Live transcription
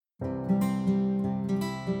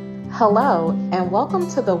Hello, and welcome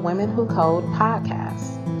to the Women Who Code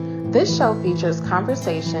podcast. This show features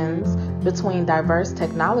conversations between diverse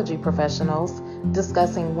technology professionals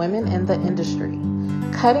discussing women in the industry,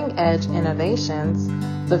 cutting-edge innovations,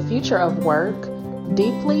 the future of work,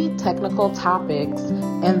 deeply technical topics,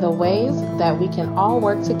 and the ways that we can all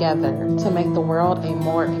work together to make the world a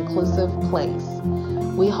more inclusive place.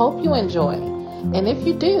 We hope you enjoy, and if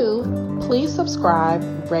you do, please subscribe,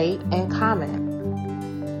 rate, and comment.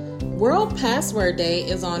 World Password Day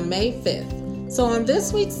is on May 5th. So on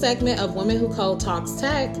this week's segment of Women Who Code Talks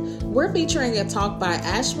Tech, we're featuring a talk by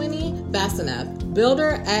Ashwini Vasanev,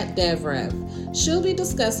 builder at DevRev. She'll be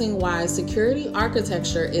discussing why security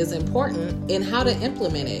architecture is important and how to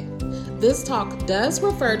implement it. This talk does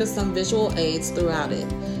refer to some visual aids throughout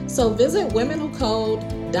it. So visit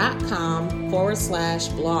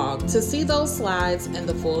womenwhocode.com/blog to see those slides and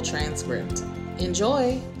the full transcript.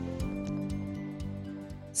 Enjoy!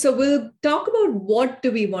 So we'll talk about what do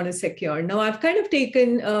we want to secure. Now, I've kind of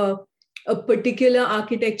taken a particular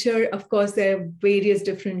architecture. Of course, there are various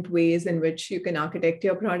different ways in which you can architect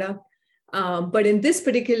your product. But in this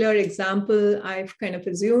particular example, I've kind of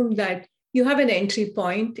assumed that you have an entry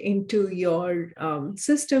point into your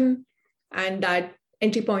system, and that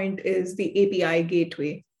entry point is the API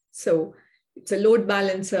gateway. So it's a load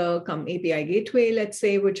balancer come API gateway, let's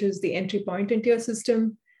say, which is the entry point into your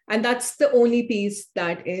system. And that's the only piece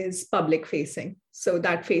that is public facing. So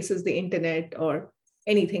that faces the internet or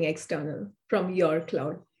anything external from your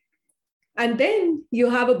cloud. And then you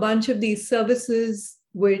have a bunch of these services,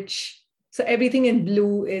 so everything in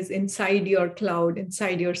blue is inside your cloud,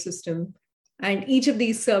 inside your system. And each of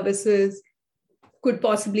these services could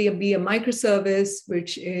possibly be a microservice,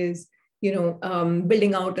 which is,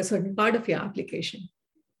 building out a certain part of your application.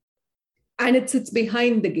 And it sits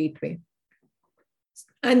behind the gateway.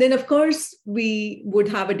 And then, of course, we would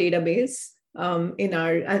have a database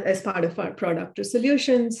as part of our product or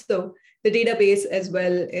solutions. So the database as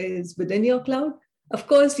well is within your cloud. Of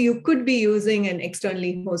course, you could be using an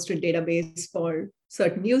externally hosted database for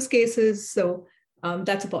certain use cases. So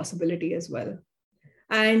that's a possibility as well.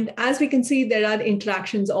 And as we can see, there are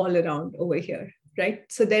interactions all around over here, right?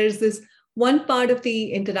 So there's this one part of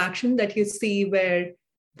the interaction that you see where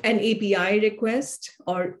an API request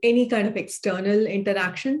or any kind of external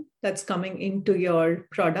interaction that's coming into your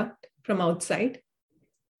product from outside.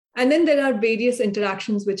 And then there are various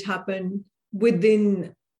interactions which happen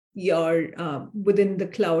within within the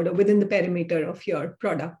cloud or within the perimeter of your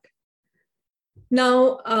product.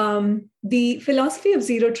 Now, the philosophy of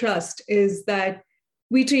zero trust is that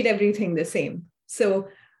we treat everything the same. So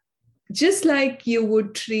just like you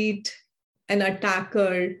would treat an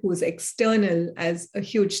attacker who's external as a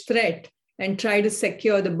huge threat and try to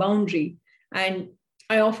secure the boundary. And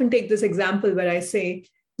I often take this example where I say,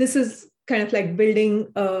 this is kind of like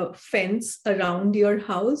building a fence around your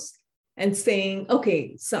house and saying,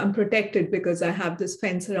 okay, so I'm protected because I have this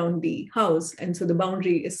fence around the house. And so the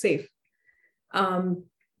boundary is safe.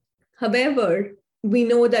 However, we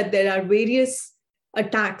know that there are various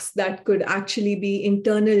attacks that could actually be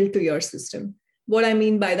internal to your system. What I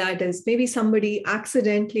mean by that is maybe somebody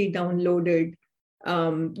accidentally downloaded,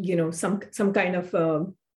 some kind of a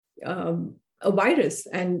virus,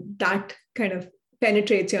 and that kind of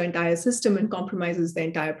penetrates your entire system and compromises the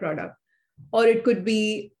entire product. Or it could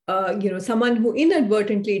be, someone who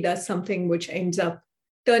inadvertently does something which ends up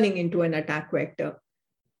turning into an attack vector.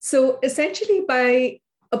 So essentially, by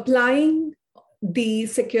applying the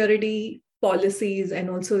security policies and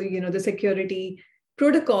also, the security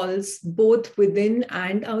protocols, both within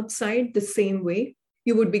and outside the same way,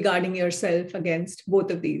 you would be guarding yourself against both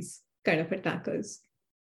of these kind of attackers.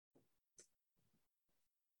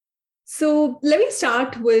 So let me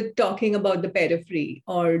start with talking about the periphery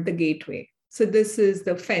or the gateway. So this is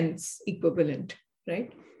the fence equivalent,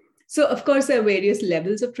 right? So of course, there are various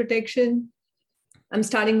levels of protection. I'm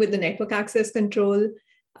starting with the network access control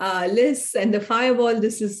lists and the firewall.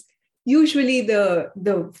 This is usually the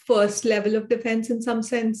first level of defense in some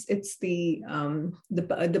sense. It's the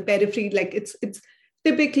periphery, like it's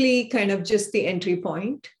typically kind of just the entry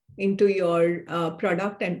point into your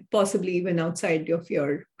product and possibly even outside of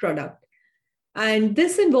your product. And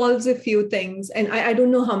this involves a few things. And I don't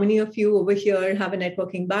know how many of you over here have a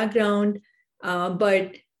networking background,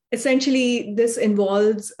 but essentially this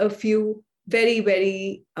involves a few very,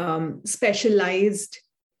 very specialized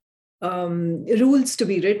rules to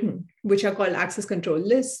be written, which are called access control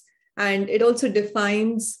lists. And it also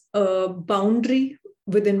defines a boundary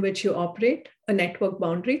within which you operate, a network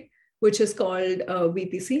boundary, which is called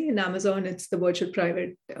VPC. In Amazon, it's the virtual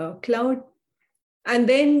private cloud. And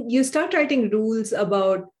then you start writing rules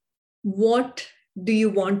about what do you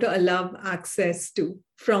want to allow access to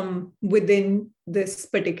from within this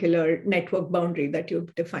particular network boundary that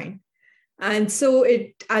you've defined. And so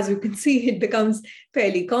as you can see, it becomes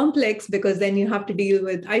fairly complex, because then you have to deal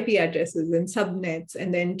with IP addresses and subnets,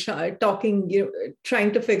 and then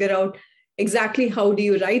trying to figure out exactly how do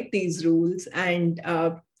you write these rules. And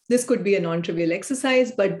this could be a non-trivial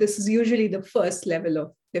exercise, but this is usually the first level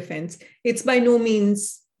of defense. It's by no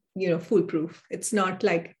means, foolproof. It's not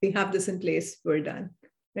like we have this in place, we're done,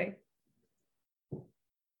 right?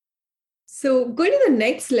 So going to the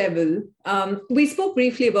next level, we spoke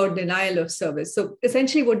briefly about denial of service. So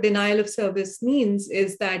essentially what denial of service means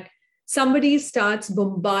is that somebody starts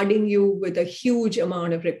bombarding you with a huge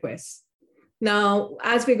amount of requests. Now,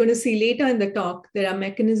 as we're going to see later in the talk, there are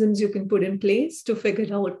mechanisms you can put in place to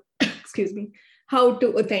figure out, how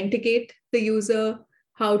to authenticate the user,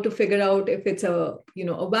 how to figure out if it's a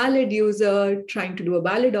valid user, trying to do a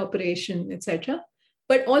valid operation, etc.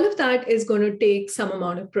 But all of that is going to take some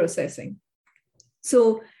amount of processing.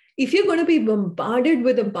 So if you're going to be bombarded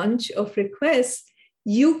with a bunch of requests,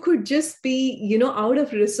 you could just be, out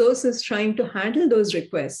of resources trying to handle those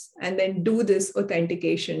requests and then do this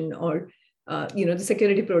authentication or, the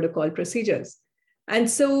security protocol procedures. And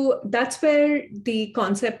so that's where the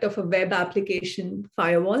concept of a web application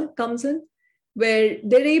firewall comes in, where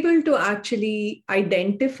they're able to actually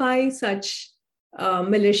identify such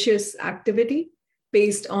malicious activity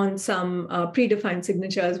based on some predefined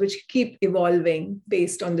signatures, which keep evolving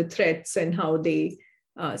based on the threats and how they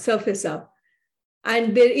surface up.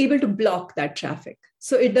 And they're able to block that traffic.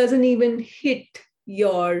 So it doesn't even hit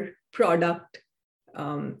your product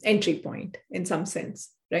entry point in some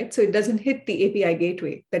sense, right? So it doesn't hit the API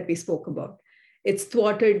gateway that we spoke about. It's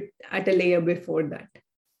thwarted at a layer before that.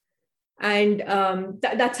 And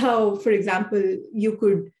that's how, for example, you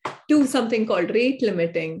could do something called rate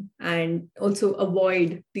limiting and also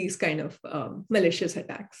avoid these kind of malicious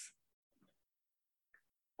attacks.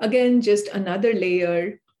 Again, just another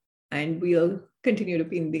layer, and we'll continue to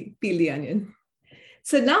peel the onion.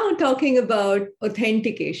 So now talking about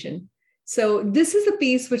authentication. So this is the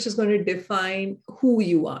piece which is going to define who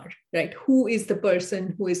you are, right? Who is the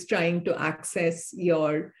person who is trying to access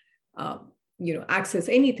your access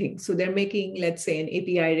anything. So they're making, let's say, an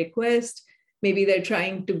API request. Maybe they're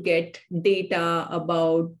trying to get data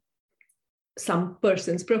about some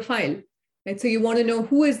person's profile, right? So you want to know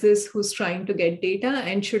who is this who's trying to get data,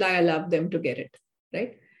 and should I allow them to get it,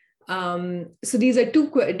 right? So these are two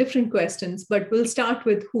different questions, but we'll start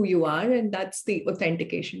with who you are, and that's the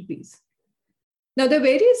authentication piece. Now, there are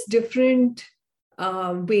various different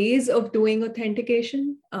ways of doing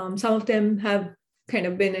authentication. Some of them have kind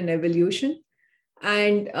of been an evolution.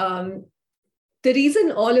 And the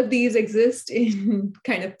reason all of these exist in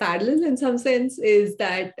kind of parallel in some sense is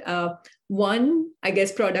that one, I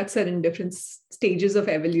guess products are in different stages of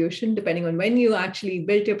evolution. Depending on when you actually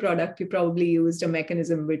built your product, you probably used a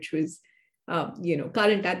mechanism which was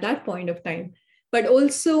current at that point of time. But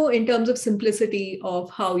also in terms of simplicity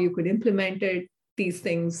of how you could implement it, these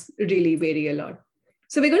things really vary a lot.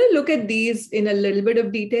 So we're going to look at these in a little bit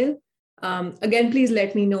of detail. Again, please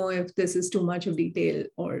let me know if this is too much of detail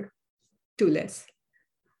or too less.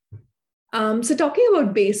 So talking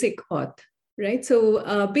about basic auth, right?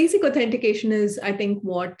 So basic authentication is, I think,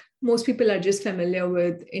 what most people are just familiar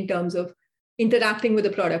with in terms of interacting with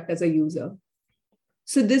the product as a user.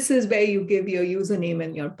 So this is where you give your username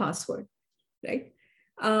and your password, right?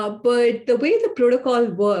 But the way the protocol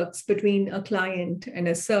works between a client and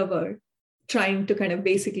a server trying to kind of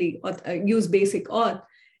basically use basic auth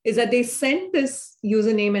is that they send this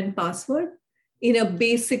username and password in a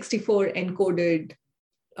base64 encoded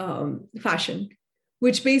fashion,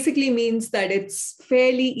 which basically means that it's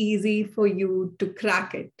fairly easy for you to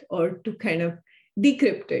crack it or to kind of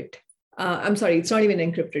decrypt it. I'm sorry, it's not even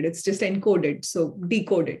encrypted, it's just encoded, so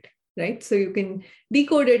decode it, right? So you can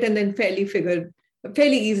decode it and then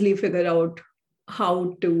fairly easily figure out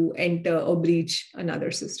how to enter or breach another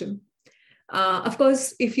system. Of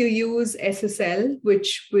course, if you use SSL,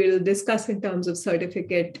 which we'll discuss in terms of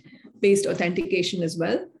certificate-based authentication as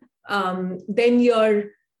well, then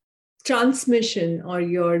your transmission or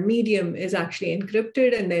your medium is actually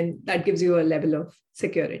encrypted, and then that gives you a level of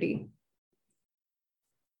security.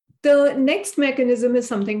 The next mechanism is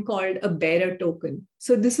something called a bearer token.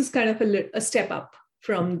 So this is kind of a step up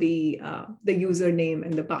from the username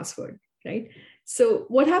and the password, right? So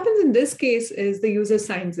what happens in this case is the user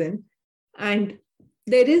signs in, and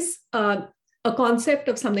there is a concept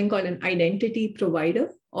of something called an identity provider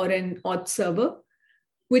or an auth server,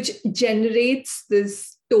 which generates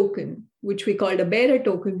this token, which we called a bearer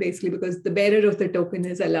token, basically because the bearer of the token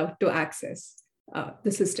is allowed to access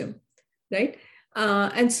the system, right?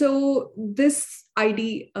 And so this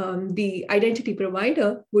ID, the identity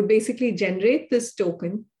provider would basically generate this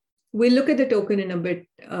token. We'll look at the token in a bit,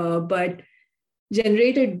 but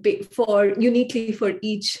generated uniquely for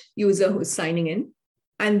each user who's signing in.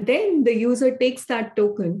 And then the user takes that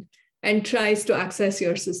token and tries to access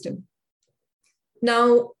your system.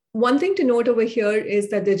 Now, one thing to note over here is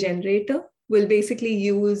that the generator will basically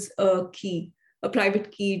use a key, a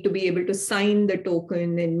private key, to be able to sign the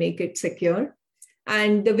token and make it secure.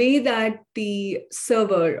 And the way that the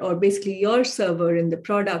server, or basically your server in the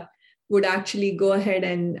product, would actually go ahead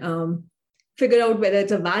and figure out whether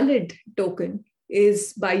it's a valid token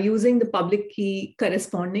is by using the public key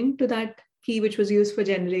corresponding to that key which was used for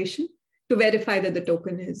generation to verify that the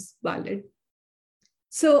token is valid.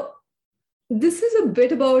 So this is a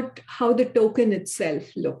bit about how the token itself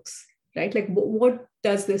looks, right? Like what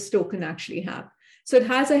does this token actually have? So it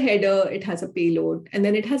has a header, it has a payload, and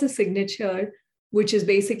then it has a signature, which is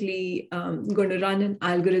basically going to run an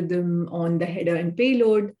algorithm on the header and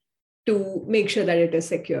payload to make sure that it is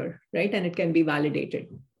secure, right? And it can be validated.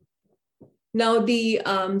 Now, the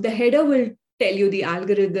header will tell you the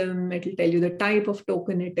algorithm, it will tell you the type of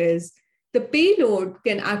token it is. The payload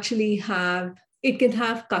can actually have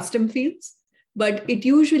custom fields, but it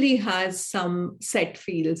usually has some set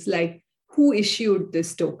fields like who issued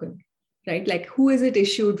this token, right? Like who is it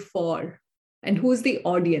issued for? And who's the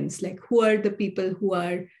audience? Like who are the people who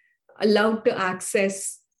are allowed to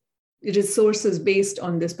access resources based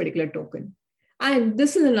on this particular token? And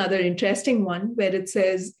this is another interesting one where it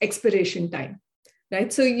says expiration time,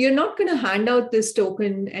 right? So you're not going to hand out this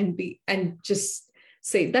token and just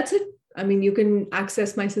say, that's it. I mean, you can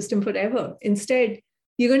access my system forever. Instead,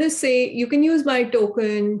 you're going to say, you can use my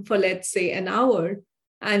token for, let's say, an hour,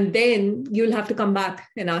 and then you'll have to come back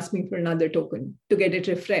and ask me for another token to get it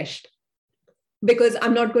refreshed. Because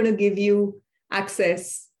I'm not going to give you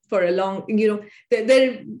access for a long,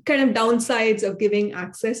 there are kind of downsides of giving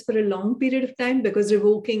access for a long period of time, because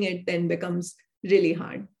revoking it then becomes really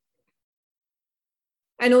hard.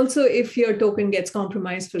 And also, if your token gets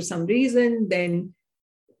compromised for some reason, then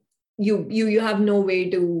you have no way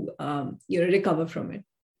to recover from it.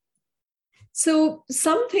 So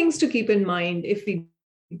some things to keep in mind if we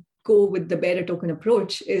go with the bearer token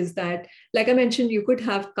approach is that, like I mentioned, you could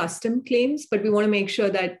have custom claims, but we want to make sure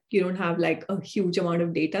that you don't have like a huge amount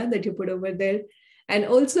of data that you put over there. And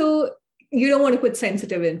also, you don't want to put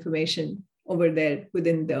sensitive information over there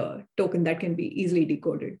within the token that can be easily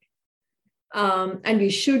decoded. And we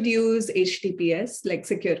should use HTTPS, like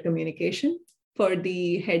secure communication, for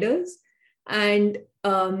the headers. And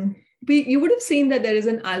you would have seen that there is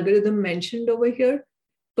an algorithm mentioned over here.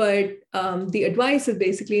 But the advice is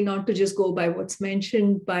basically not to just go by what's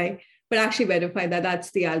mentioned but actually verify that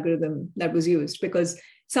that's the algorithm that was used, because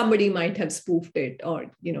somebody might have spoofed it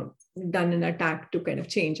or, done an attack to kind of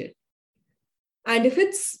change it. And if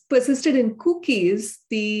it's persisted in cookies,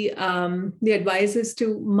 the advice is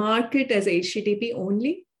to mark it as HTTP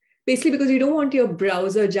only, basically because you don't want your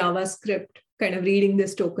browser JavaScript kind of reading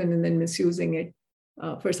this token and then misusing it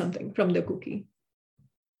for something from the cookie.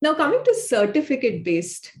 Now, coming to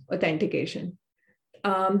certificate-based authentication,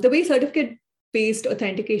 the way certificate-based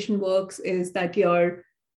authentication works is that your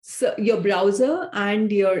browser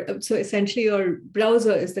and so essentially your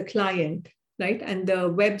browser is the client, right? And the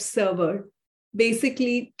web server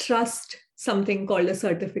basically trust something called a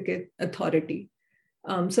certificate authority.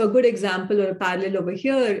 So a good example or a parallel over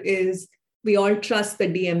here is we all trust the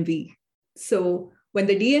DMV. So when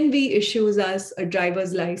the DMV issues us a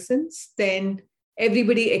driver's license, then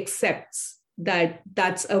everybody accepts that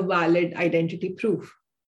that's a valid identity proof,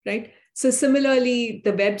 right? So similarly,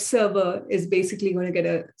 the web server is basically going to get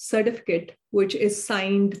a certificate, which is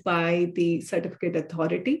signed by the certificate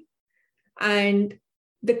authority. And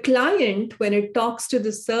the client, when it talks to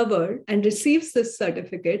the server and receives this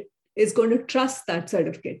certificate, is going to trust that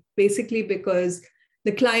certificate, basically because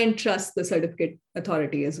the client trusts the certificate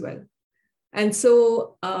authority as well. And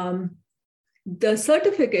so the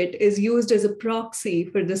certificate is used as a proxy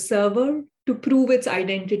for the server to prove its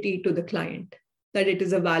identity to the client, that it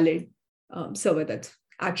is a valid server that's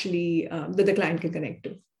actually that the client can connect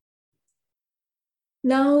to.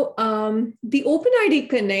 Now, the OpenID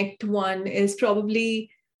Connect one is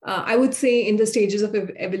probably, I would say in the stages of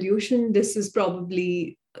evolution, this is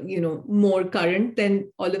probably, more current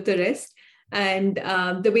than all of the rest. And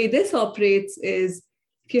the way this operates is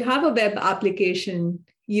if you have a web application,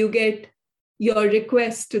 you get your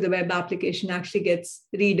request to the web application actually gets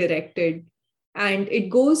redirected And it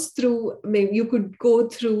goes through, maybe you could go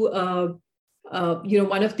through,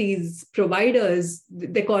 one of these providers.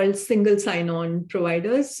 They're called single sign-on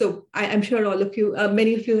providers. So I'm sure all of you,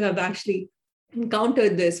 many of you have actually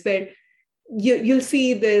encountered this, where you'll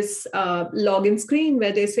see this login screen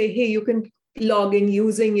where they say, hey, you can log in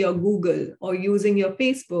using your Google or using your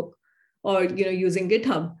Facebook or using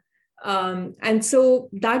GitHub. And so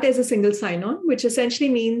that is a single sign-on, which essentially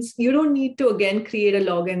means you don't need to, again, create a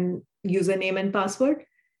login username and password.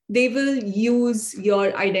 They will use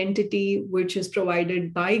your identity, which is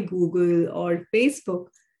provided by Google or Facebook,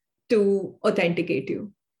 to authenticate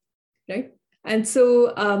you, right? And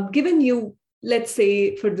so given you, let's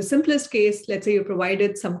say for the simplest case, let's say you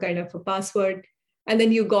provided some kind of a password and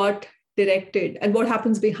then you got directed. And what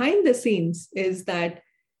happens behind the scenes is that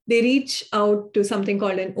they reach out to something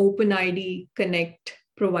called an OpenID Connect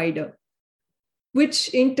provider, which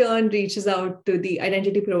in turn reaches out to the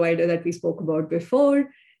identity provider that we spoke about before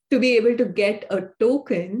to be able to get a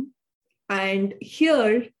token. And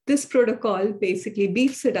here, this protocol basically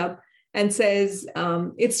beefs it up and says,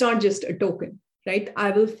 it's not just a token, right?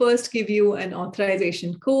 I will first give you an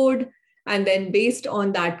authorization code. And then based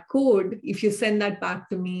on that code, if you send that back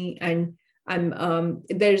to me, and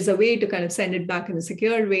there's a way to kind of send it back in a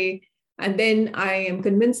secure way, and then I am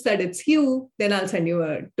convinced that it's you, then I'll send you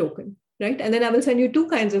a token, right? And then I will send you two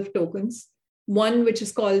kinds of tokens, one which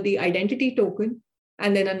is called the identity token,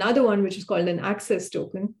 and then another one which is called an access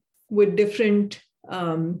token with different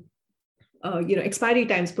expiry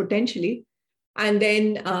times potentially, and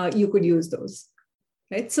then you could use those,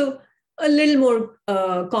 right? So a little more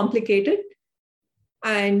complicated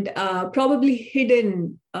and probably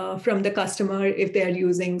hidden from the customer if they are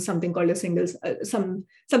using something called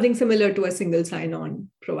something similar to a single sign-on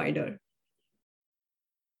provider.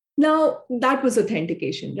 Now, that was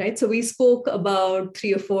authentication, right? So we spoke about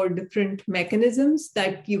 3 or 4 different mechanisms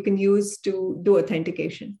that you can use to do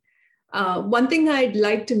authentication. One thing I'd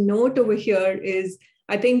like to note over here is,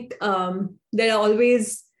 I think there are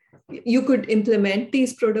always, you could implement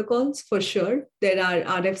these protocols for sure. There are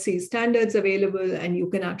RFC standards available and you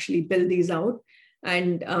can actually build these out.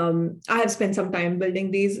 And I have spent some time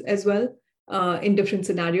building these as well in different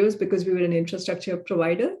scenarios because we were an infrastructure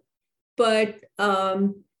provider. But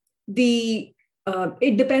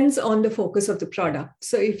it depends on the focus of the product.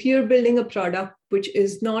 So if you're building a product which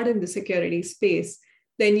is not in the security space,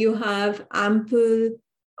 then you have ample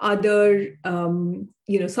other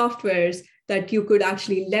softwares that you could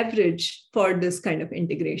actually leverage for this kind of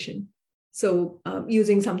integration. So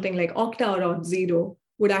using something like Okta or Auth0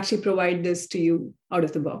 would actually provide this to you out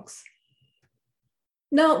of the box.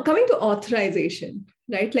 Now, coming to authorization,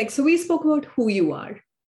 right? Like, so we spoke about who you are.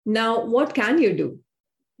 Now, what can you do,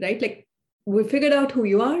 right? Like, we figured out who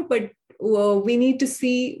you are, but we need to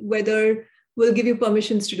see whether we'll give you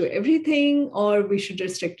permissions to do everything or we should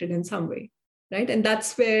restrict it in some way, right? And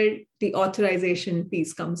that's where the authorization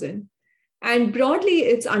piece comes in. And broadly,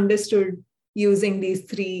 it's understood using these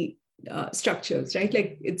 3 structures, right?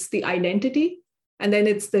 Like it's the identity, and then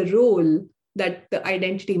it's the role that the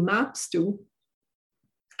identity maps to,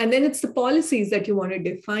 and then it's the policies that you want to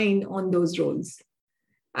define on those roles.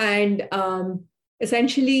 And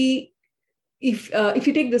essentially, if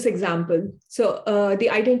you take this example, so the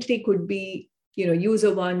identity could be,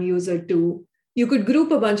 user 1, user 2. You could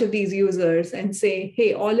group a bunch of these users and say,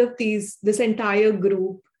 hey, all of this entire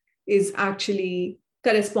group is actually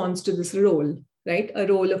corresponds to this role, right? A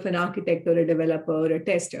role of an architect or a developer or a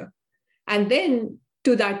tester. And then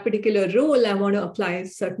to that particular role, I want to apply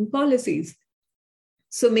certain policies.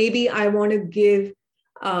 So maybe I want to give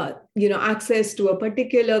access to a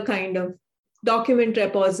particular kind of document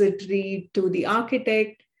repository to the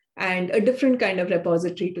architect and a different kind of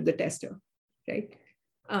repository to the tester, right?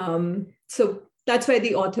 So that's where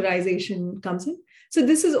the authorization comes in. So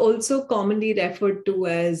this is also commonly referred to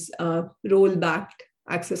as role-backed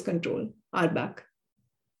access control, RBAC.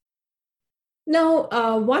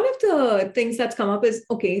 Now, one of the things that's come up is,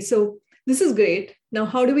 okay, so this is great. Now,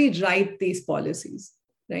 how do we write these policies,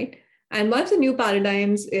 right? And one of the new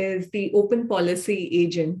paradigms is the open policy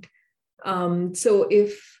agent. So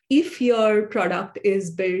if your product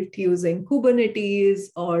is built using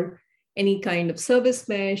Kubernetes or any kind of service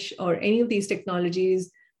mesh or any of these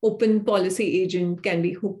technologies, open policy agent can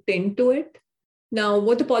be hooked into it. Now,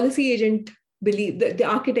 what the policy agent the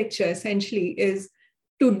architecture essentially is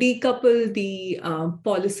to decouple the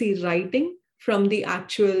policy writing from the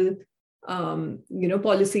actual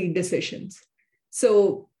policy decisions.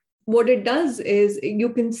 So what it does is you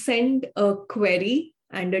can send a query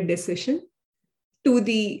and a decision to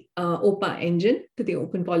the OPA engine, to the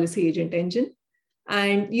Open Policy Agent engine.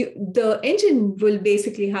 And the engine will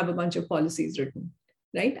basically have a bunch of policies written,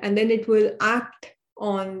 right? And then it will act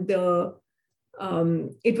on the,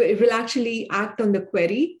 it will actually act on the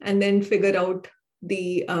query and then figure out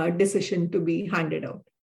the decision to be handed out.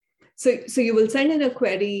 So you will send in a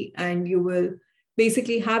query and you will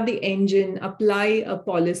basically have the engine apply a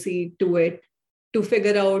policy to it to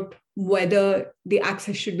figure out whether the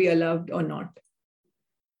access should be allowed or not.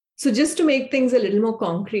 So just to make things a little more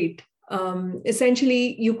concrete,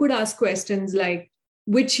 essentially, you could ask questions like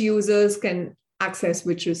which users can access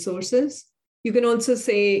which resources. You can also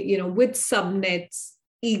say, which subnets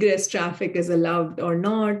egress traffic is allowed or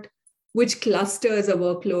not, which clusters a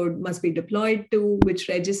workload must be deployed to, which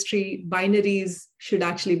registry binaries should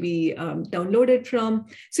actually be downloaded from.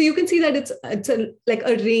 So you can see that it's like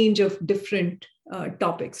a range of different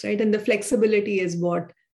topics, right? And the flexibility is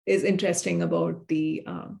what is interesting about the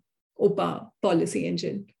OPA policy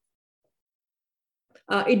engine.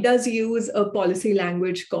 It does use a policy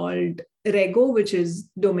language called Rego, which is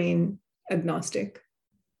domain agnostic.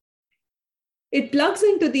 It plugs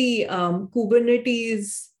into the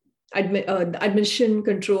Kubernetes admission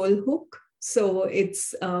control hook. So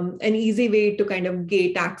it's an easy way to kind of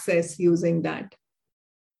gate access using that.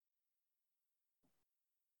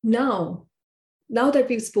 Now that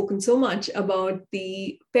we've spoken so much about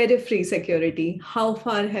the periphery security, how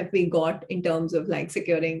far have we got in terms of like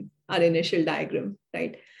securing our initial diagram,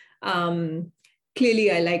 right?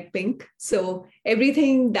 Clearly, I like pink. So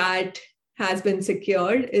everything that has been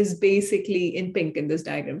secured is basically in pink in this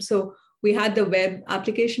diagram. So we had the web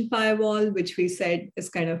application firewall, which we said is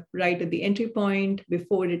kind of right at the entry point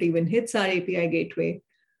before it even hits our API gateway.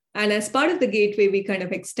 And as part of the gateway, we kind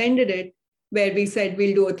of extended it where we said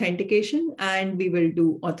we'll do authentication and we will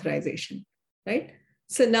do authorization, right?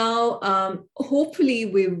 So now, hopefully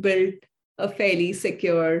we've built a fairly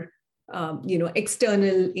secure,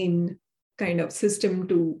 external in kind of system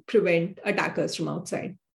to prevent attackers from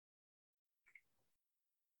outside.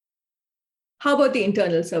 How about the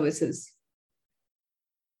internal services?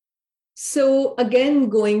 So again,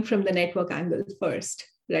 going from the network angle first,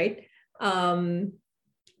 right? There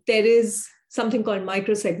is something called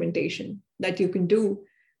microsegmentation that you can do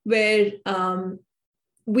where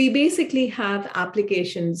we basically have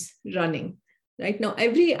applications running, right? Now,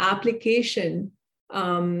 every application,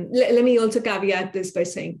 let me also caveat this by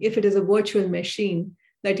saying, if it is a virtual machine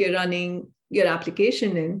that you're running your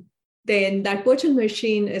application in, then that virtual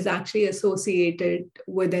machine is actually associated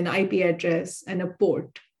with an IP address and a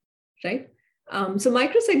port, right? So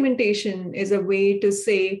microsegmentation is a way to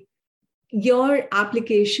say your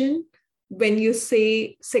application, when you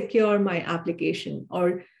say secure my application,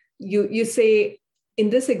 or you say in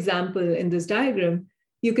this example, in this diagram,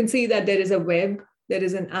 you can see that there is a web, there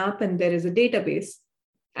is an app, and there is a database.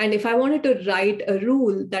 And if I wanted to write a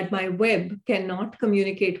rule that my web cannot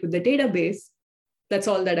communicate with the database, that's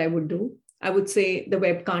all that I would do. I would say the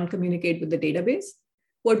web can't communicate with the database.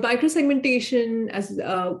 What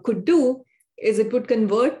microsegmentation could do is it would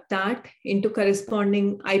convert that into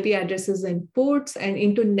corresponding IP addresses and ports and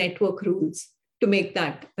into network rules to make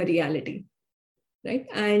that a reality, right?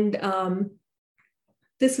 And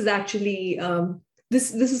this is actually,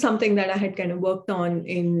 this is something that I had kind of worked on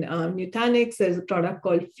in LatinX. There's a product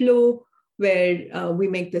called Flow where we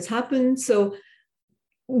make this happen. So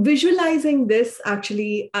visualizing this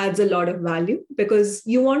actually adds a lot of value because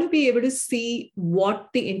you want to be able to see what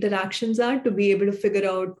the interactions are to be able to figure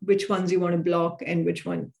out which ones you want to block and which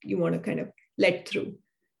one you want to kind of let through,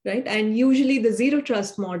 right? And usually the zero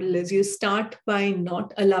trust model is you start by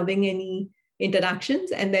not allowing any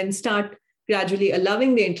interactions and then start gradually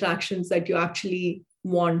allowing the interactions that you actually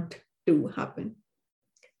want to happen.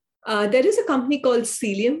 There is a company called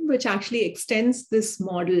Cilium, which actually extends this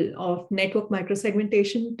model of network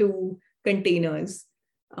microsegmentation to containers.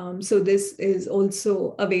 So this is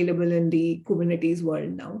also available in the Kubernetes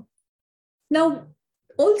world now. Now,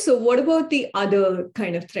 also, what about the other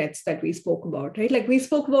kind of threats that we spoke about, right? Like we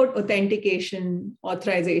spoke about authentication,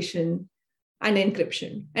 authorization, and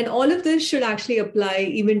encryption. And all of this should actually apply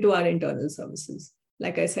even to our internal services,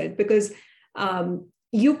 like I said, because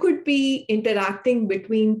you could be interacting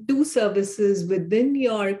between two services within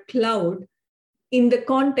your cloud in the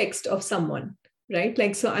context of someone, right?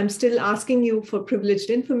 Like, so I'm still asking you for privileged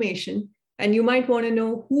information, and you might want to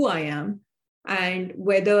know who I am and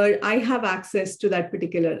whether I have access to that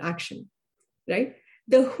particular action, right?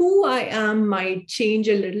 The who I am might change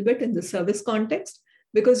a little bit in the service context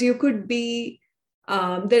because you could be,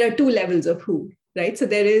 there are two levels of who, right? So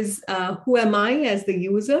there is who am I as the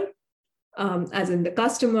user, as in the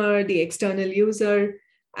customer, the external user,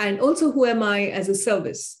 and also who am I as a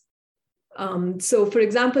service. So for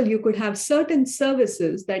example, you could have certain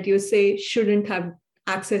services that you say shouldn't have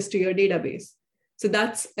access to your database. So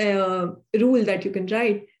that's a rule that you can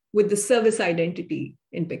write with the service identity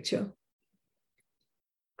in picture.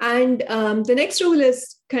 And the next rule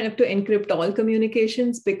is kind of to encrypt all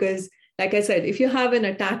communications, because like I said, if you have an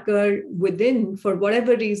attacker within, for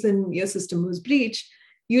whatever reason, your system was breached,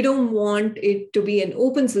 you don't want it to be an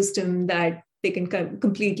open system that they can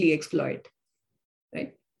completely exploit,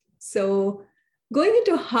 right? So going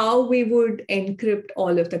into how we would encrypt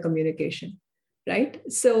all of the communication, right?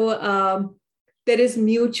 So there is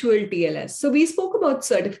mutual TLS. So we spoke about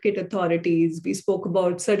certificate authorities. We spoke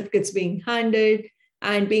about certificates being handed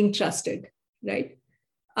and being trusted, right?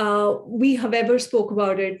 We, however, spoke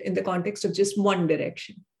about it in the context of just one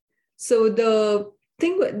direction. So the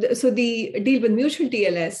deal with mutual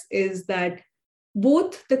TLS is that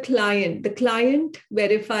both the client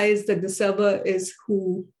verifies that the server is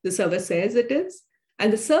who the server says it is,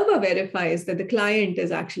 and the server verifies that the client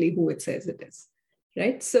is actually who it says it is,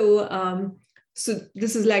 right? So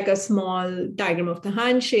this is like a small diagram of the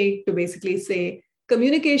handshake to basically say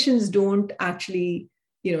communications don't actually,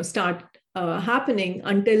 start happening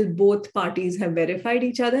until both parties have verified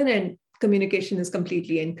each other and communication is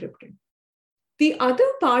completely encrypted. The other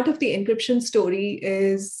part of the encryption story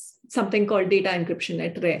is something called data encryption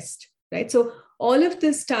at rest, right? So all of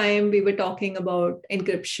this time we were talking about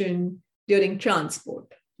encryption during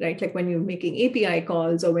transport, right? Like when you're making API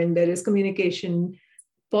calls or when there is communication,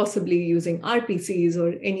 possibly using RPCs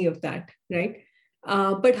or any of that, right?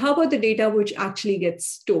 But how about the data which actually gets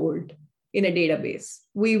stored in a database?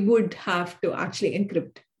 We would have to actually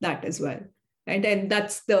encrypt that as well, right? And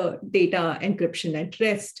that's the data encryption at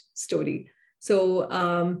rest story. So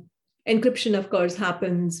encryption, of course,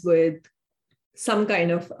 happens with some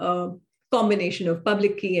kind of combination of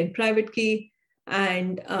public key and private key.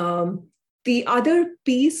 And the other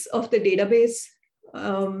piece of the database,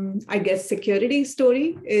 I guess, security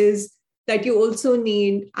story is that you also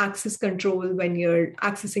need access control when you're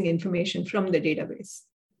accessing information from the database.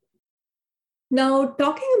 Now,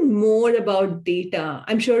 talking more about data,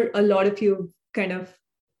 I'm sure a lot of you kind of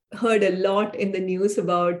heard a lot in the news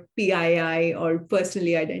about PII, or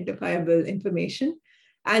personally identifiable information.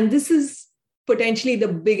 And this is potentially the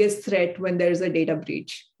biggest threat when there's a data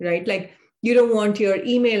breach, right? Like you don't want your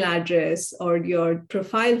email address or your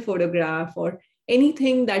profile photograph or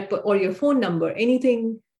anything that, or your phone number,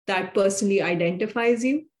 anything that personally identifies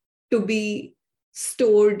you to be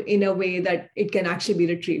stored in a way that it can actually be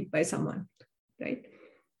retrieved by someone, right?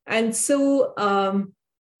 And so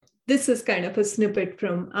this is kind of a snippet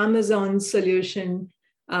from Amazon's solution.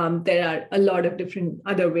 There are a lot of different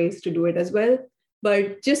other ways to do it as well.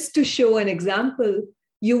 But just to show an example,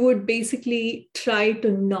 you would basically try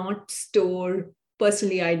to not store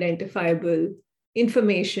personally identifiable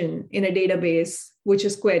information in a database which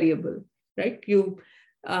is queryable, right?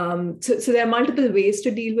 So there are multiple ways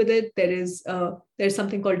to deal with it. There's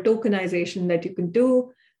something called tokenization that you can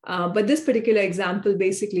do. But this particular example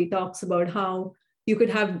basically talks about how you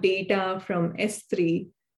could have data from S3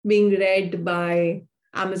 being read by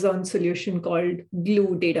Amazon solution called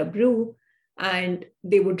Glue Data Brew, and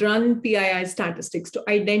they would run PII statistics to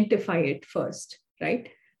identify it first, right?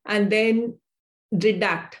 And then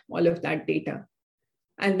redact all of that data.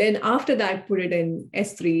 And then after that, put it in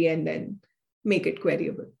S3 and then make it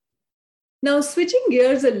queryable. Now, switching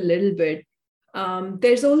gears a little bit,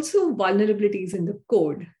 there's also vulnerabilities in the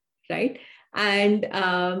code, right? And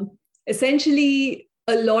essentially,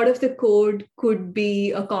 a lot of the code could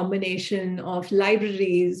be a combination of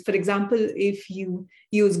libraries. For example, if you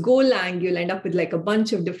use Golang, you'll end up with like a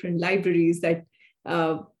bunch of different libraries that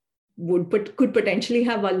could potentially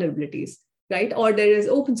have vulnerabilities, right? Or there is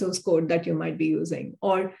open source code that you might be using,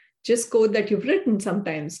 or just code that you've written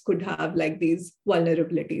sometimes could have like these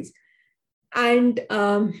vulnerabilities. And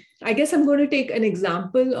I guess I'm going to take an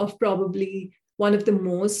example of probably one of the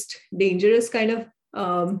most dangerous kind of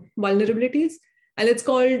vulnerabilities, and it's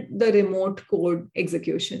called the remote code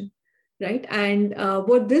execution, right? And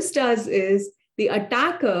what this does is the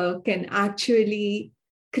attacker can actually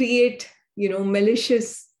create,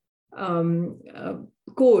 malicious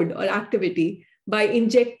code or activity by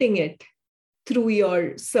injecting it through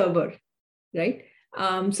your server, right?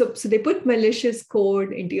 So they put malicious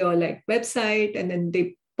code into your like website, and then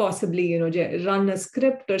they possibly, run a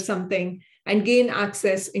script or something and gain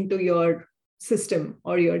access into your system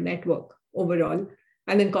or your network overall,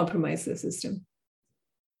 and then compromise the system.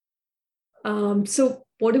 So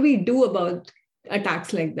what do we do about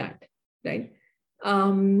attacks like that, right? There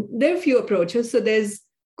are a few approaches. So there's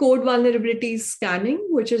code vulnerabilities scanning,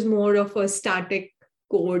 which is more of a static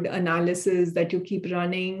code analysis that you keep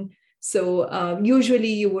running. So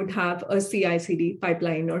usually you would have a CI/CD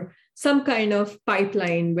pipeline or some kind of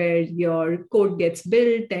pipeline where your code gets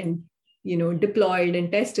built and deployed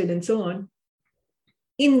and tested and so on.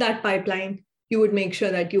 In that pipeline, you would make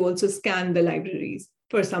sure that you also scan the libraries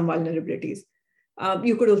for some vulnerabilities.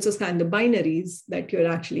 You could also scan the binaries that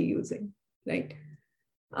you're actually using, right?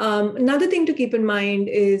 Another thing to keep in mind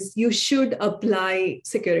is you should apply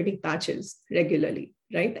security patches regularly,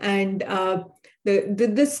 right? And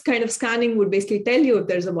this kind of scanning would basically tell you if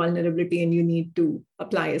there's a vulnerability and you need to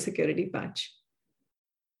apply a security patch.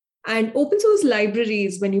 And open source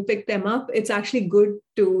libraries, when you pick them up, it's actually good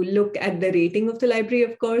to look at the rating of the library,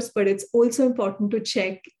 of course, but it's also important to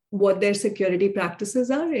check what their security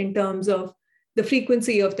practices are in terms of the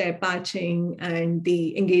frequency of their patching and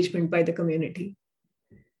the engagement by the community.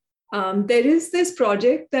 There is this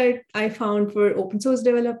project that I found for open source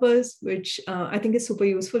developers, which I think is super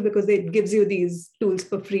useful because it gives you these tools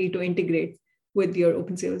for free to integrate with your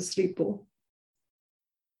open source repo.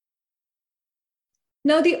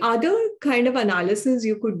 Now, the other kind of analysis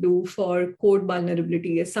you could do for code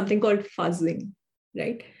vulnerability is something called fuzzing,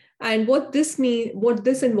 right? And what this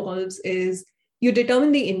involves is you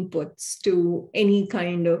determine the inputs to any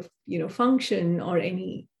kind of function or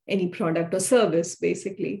any product or service,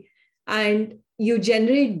 basically, and you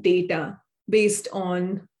generate data based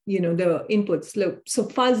on the inputs. So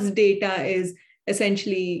fuzz data is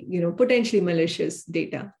essentially potentially malicious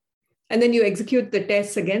data. And then you execute the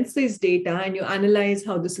tests against this data and you analyze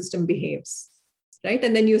how the system behaves, right?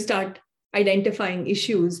 And then you start identifying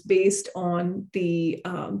issues based on the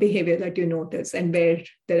behavior that you notice and where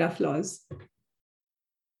there are flaws.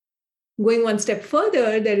 Going one step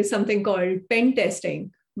further, there is something called pen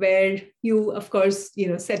testing, where you, of course,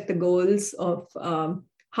 set the goals of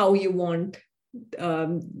how you want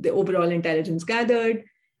the overall intelligence gathered.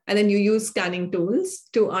 And then you use scanning tools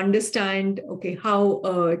to understand, okay, how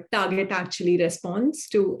a target actually responds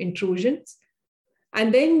to intrusions.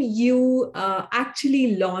 And then you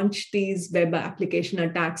actually launch these web application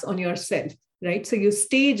attacks on yourself, right? So you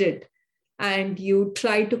stage it and you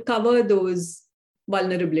try to cover those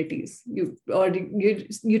vulnerabilities, you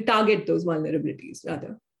target those vulnerabilities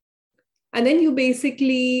rather. And then you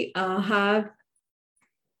basically have,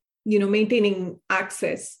 maintaining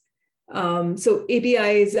access. So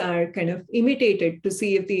APIs are kind of imitated to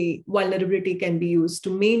see if the vulnerability can be used to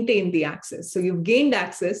maintain the access. So you've gained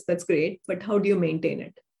access, that's great, but how do you maintain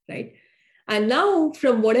it, right? And now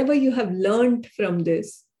from whatever you have learned from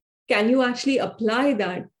this, can you actually apply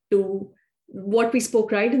that to what we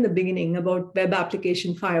spoke right in the beginning about web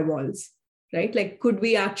application firewalls, right? Like, could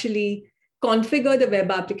we actually configure the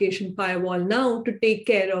web application firewall now to take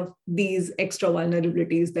care of these extra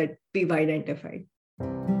vulnerabilities that we've identified?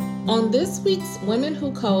 On this week's Women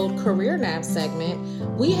Who Code Career Nav segment,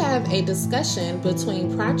 we have a discussion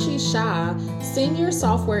between Prachi Shah, Senior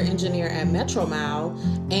Software Engineer at Metromile,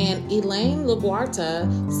 and Elaine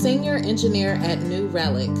LaGuarta, Senior Engineer at New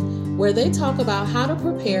Relic, where they talk about how to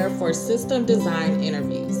prepare for system design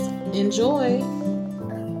interviews. Enjoy!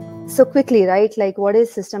 So quickly, right? Like, what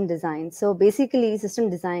is system design? So basically, system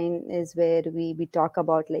design is where we talk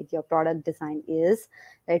about like your product design is,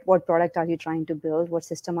 right? What product are you trying to build? What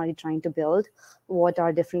system are you trying to build? What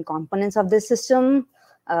are different components of the system?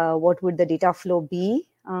 What would the data flow be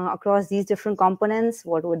across these different components?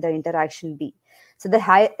 What would the interaction be? So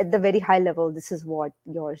at the very high level, this is what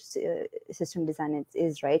your system design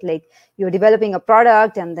is, right? Like, you're developing a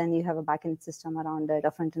product and then you have a backend system around it,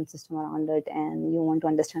 a front-end system around it, and you want to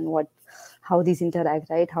understand how these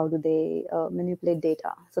interact, right? How do they manipulate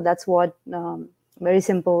data? So that's what very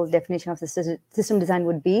simple definition of the system design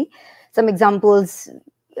would be. Some examples,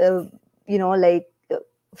 like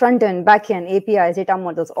front-end, back-end, APIs, data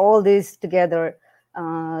models, all these together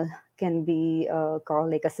can be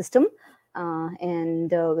called like a system. And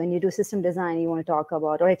when you do system design, you want to talk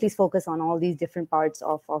about, or at least focus on all these different parts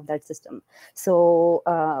of that system. So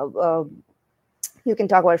you can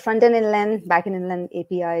talk about front-end inland, back-end inland,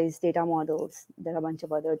 APIs, data models. There are a bunch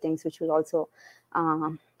of other things which we'll also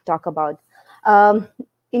talk about.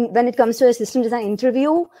 When it comes to a system design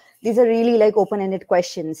interview, these are really like open-ended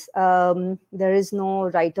questions. There is no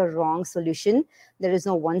right or wrong solution. There is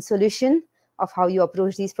no one solution of how you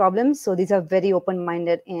approach these problems. So these are very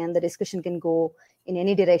open-minded, and the discussion can go in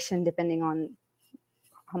any direction depending on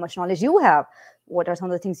how much knowledge you have. What are some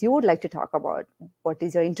of the things you would like to talk about? What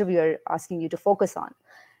is your interviewer asking you to focus on,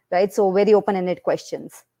 right? So very open-ended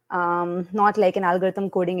questions. Not like an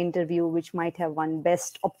algorithm coding interview, which might have one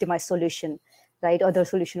best optimized solution, right? Other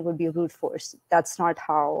solution would be brute force. That's not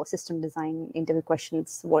how system design interview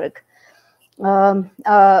questions work. Um,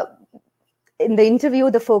 in the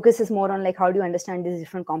interview, the focus is more on like how do you understand these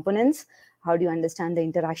different components, how do you understand the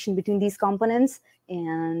interaction between these components,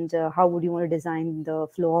 and how would you want to design the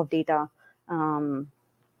flow of data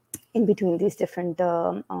in between these different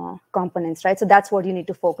components, right? So that's what you need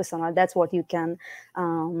to focus on, or that's what you can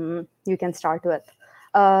start with.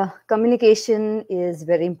 Communication is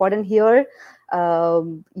very important here.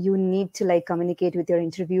 You need to like communicate with your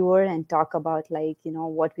interviewer and talk about like,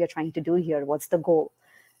 what we are trying to do here, what's the goal,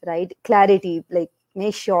 right? Clarity, like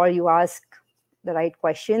make sure you ask the right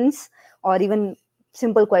questions, or even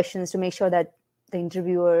simple questions, to make sure that the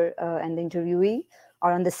interviewer and the interviewee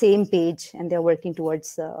are on the same page and they're working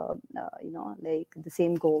towards like the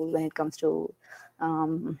same goal when it comes to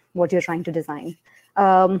what you're trying to design.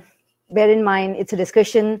 Bear in mind, it's a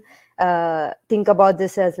discussion. Think about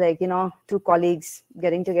this as like, two colleagues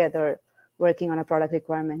getting together, working on a product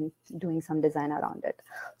requirement, doing some design around it.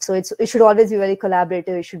 So it should always be very collaborative.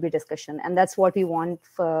 It should be discussion, and that's what we want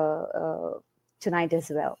for tonight as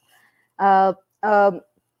well.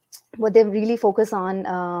 What they really focus on,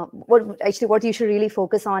 what you should really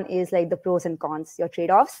focus on is like the pros and cons, your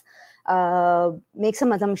trade-offs. Make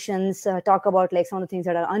some assumptions, talk about like some of the things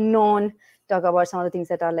that are unknown, talk about some of the things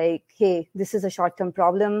that are like, hey, this is a short-term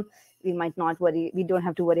problem. We don't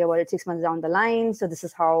have to worry about it 6 months down the line. So this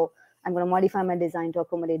is how I'm going to modify my design to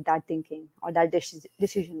accommodate that thinking or that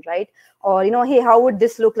decision, right? Or, hey, how would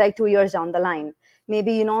this look like 2 years down the line?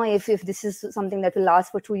 Maybe, if this is something that will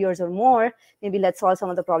last for 2 years or more, maybe let's solve some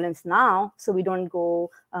of the problems now, so we don't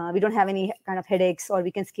have any kind of headaches, or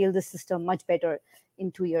we can scale the system much better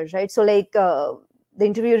in 2 years, right? So like the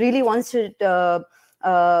interviewer really wants to,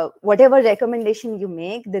 whatever recommendation you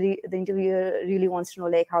make, the interviewer really wants to know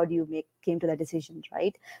like, how do you came to that decision,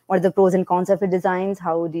 right? What are the pros and cons of your designs?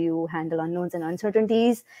 How do you handle unknowns and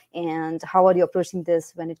uncertainties? And how are you approaching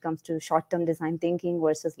this when it comes to short-term design thinking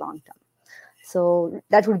versus long-term? So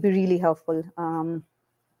that would be really helpful.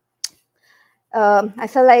 I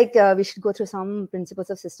felt like we should go through some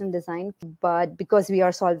principles of system design, but because we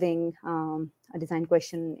are solving a design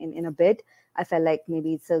question in a bit, I felt like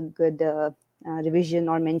maybe it's a good revision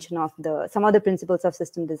or mention of some of the principles of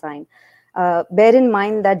system design. Bear in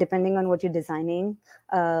mind that depending on what you're designing,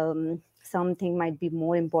 something might be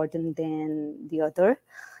more important than the other,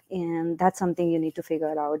 and that's something you need to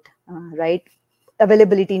figure out, right?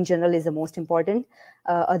 Availability in general is the most important.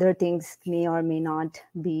 Other things may or may not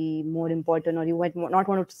be more important, or you might not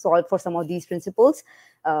want to solve for some of these principles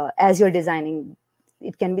as you're designing.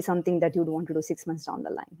 It can be something that you'd want to do 6 months down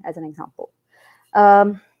the line, as an example.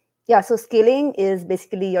 So scaling is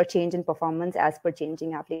basically your change in performance as per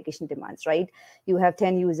changing application demands, right? You have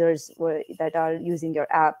 10 users that are using your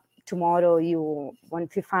app. Tomorrow you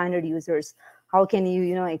want 500 users. How can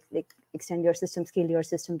you, extend your system, scale your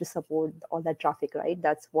system to support all that traffic, right?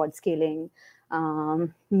 That's what scaling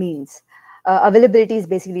means. Availability is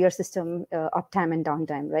basically your system uptime and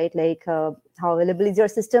downtime, right? Like how available is your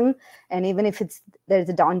system, and even if there's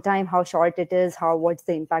a downtime, how short it is, what's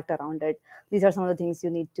the impact around it. These are some of the things you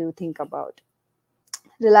need to think about.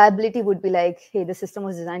 Reliability would be like, hey, the system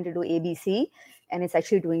was designed to do ABC, and it's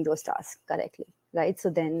actually doing those tasks correctly, right? So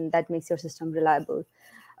then that makes your system reliable.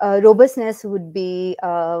 Robustness would be,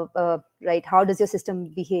 right, how does your system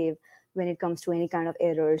behave when it comes to any kind of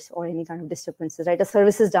errors or any kind of disturbances, right? A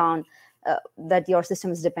service is down that your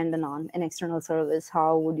system is dependent on, an external service.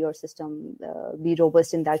 How would your system be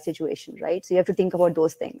robust in that situation, right? So you have to think about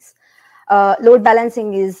those things. Load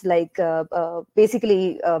balancing is like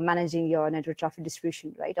basically managing your network traffic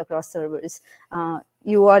distribution, right, across servers.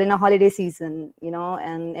 You are in a holiday season,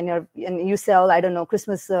 and you sell, I don't know,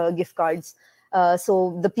 Christmas gift cards.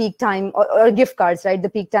 So the peak time or gift cards, right? The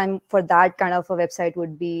peak time for that kind of a website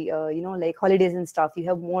would be, like holidays and stuff. You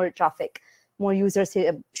have more traffic, more users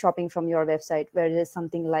shopping from your website. Whereas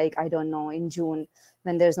something like, I don't know, in June,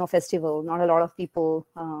 when there's no festival, not a lot of people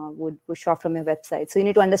would shop from your website. So you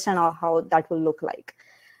need to understand how that will look like.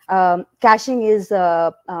 Caching is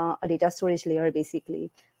a data storage layer, basically.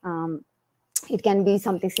 It can be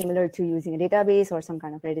something similar to using a database or some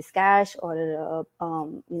kind of Redis cache, or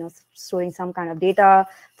storing some kind of data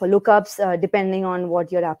for lookups. Depending on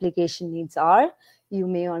what your application needs are, you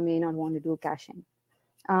may or may not want to do caching.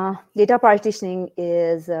 Data partitioning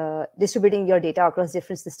is distributing your data across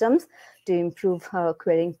different systems to improve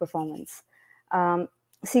querying performance.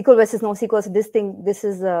 SQL versus NoSQL. So this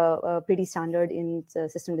is pretty standard in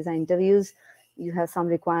system design interviews. You have some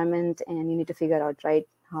requirement and you need to figure out, right,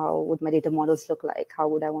 how would my data models look like? How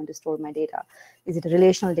would I want to store my data? Is it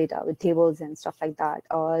relational data with tables and stuff like that?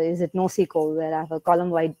 Or is it NoSQL where I have a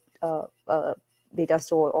column-wide data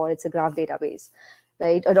store, or it's a graph database?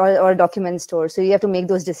 right? Or a document store. So you have to make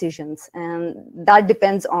those decisions, and that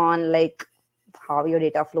depends on like how your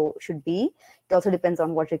data flow should be. It also depends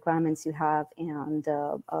on what requirements you have and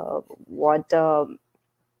what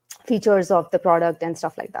features of the product and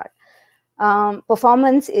stuff like that.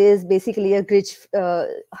 Performance is basically a glitch,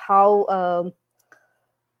 how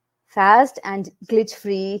fast and glitch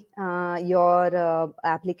free your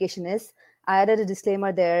application is. I added a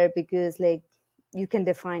disclaimer there because like you can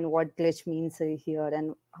define what glitch means here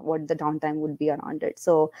and what the downtime would be around it.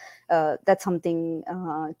 So that's something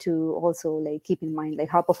to also like keep in mind, like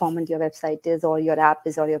how performant your website is or your app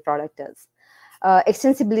is or your product is.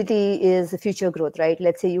 Extensibility is future growth, right?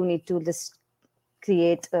 Let's say you need to just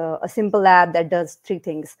create a simple app that does 3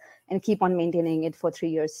 things and keep on maintaining it for 3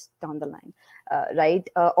 years down the line, right?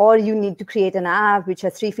 Or you need to create an app which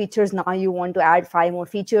has 3 features. Now you want to add 5 more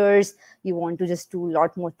features. You want to just do a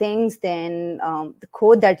lot more things. Then the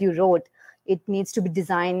code that you wrote, it needs to be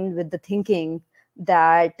designed with the thinking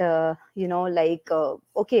that,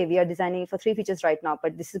 okay, we are designing for 3 features right now,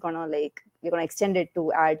 but this is gonna like, we're gonna extend it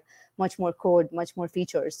to add much more code, much more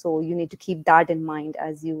features. So you need to keep that in mind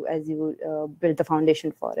as you build the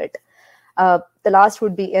foundation for it. The last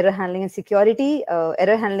would be error handling and security.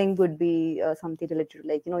 Error handling would be something related to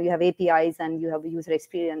like, you have APIs and you have a user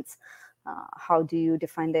experience. How do you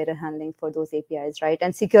define the error handling for those APIs, right?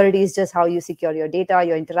 And security is just how you secure your data,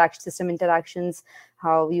 your system interactions,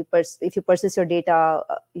 how you if you persist your data,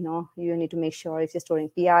 you need to make sure if you're storing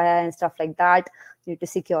PII and stuff like that, you need to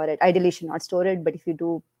secure it. Ideally, you should not store it, but if you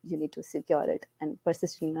do, you need to secure it and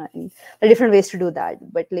persist in there are different ways to do that.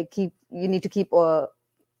 But like you need to keep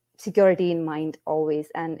security in mind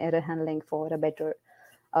always, and error handling for a better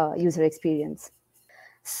user experience.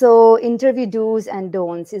 So interview do's and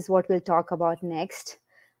don'ts is what we'll talk about next.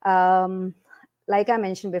 Like I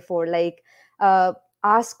mentioned before, like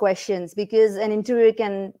ask questions, because an interviewer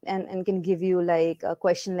can can give you like a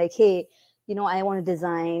question like, hey, I want to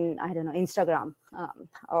design, I don't know, Instagram,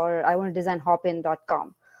 or I want to design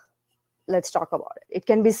hopin.com. Let's talk about it. It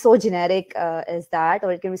can be so generic as that,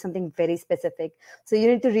 or it can be something very specific. So you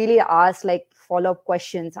need to really ask like follow-up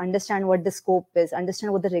questions, understand what the scope is,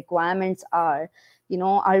 understand what the requirements are.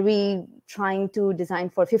 Are we trying to design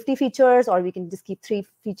for 50 features, or we can just keep 3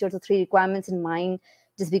 features or 3 requirements in mind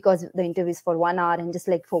just because the interview is for 1 hour and just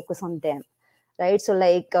like focus on them, right? So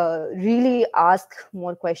like really ask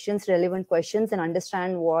more questions, relevant questions, and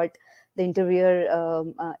understand what the interviewer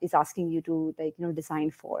is asking you to like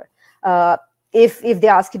design for. If they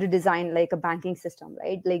ask you to design like a banking system,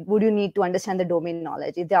 right, like would you need to understand the domain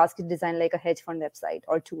knowledge? If they ask you to design like a hedge fund website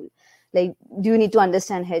or tool, like do you need to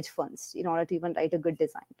understand hedge funds in order to even write a good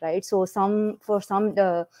design, right? So for some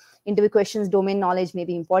interview questions, domain knowledge may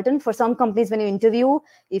be important. For some companies, when you interview,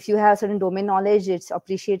 if you have certain domain knowledge, it's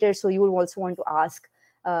appreciated. So you will also want to ask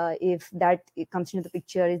if that it comes into the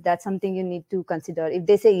picture, is that something you need to consider? If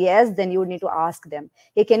they say yes, then you would need to ask them,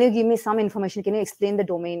 hey, can you give me some information? Can you explain the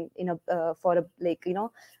domain in a for a like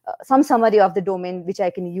some summary of the domain which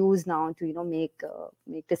I can use now to make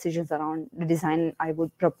decisions around the design I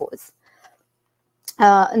would propose.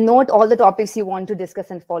 Note all the topics you want to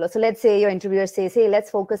discuss and follow. So let's say your interviewer says, hey,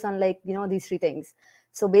 let's focus on like these 3 things.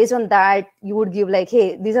 So based on that, you would give like,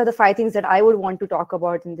 hey, these are the 5 things that I would want to talk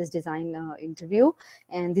about in this design interview.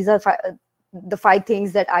 And these are the 5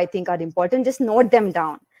 things that I think are important. Just note them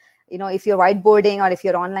down. If you're whiteboarding or if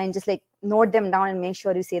you're online, just like note them down and make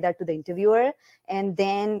sure you say that to the interviewer, and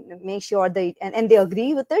then make sure and they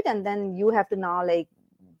agree with it. And then you have to now like,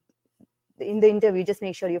 in the interview, just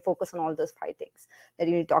make sure you focus on all those 5 things that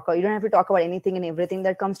you need to talk about. You don't have to talk about anything and everything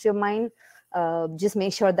that comes to your mind. Just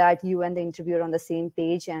make sure that you and the interviewer are on the same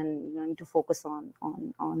page, and you need to focus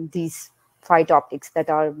on these 5 topics that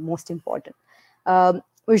are most important.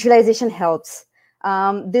 Visualization helps.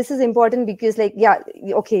 This is important because like,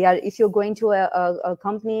 if you're going to a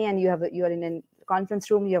company and you are in a conference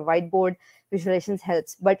room, you have whiteboard, visualizations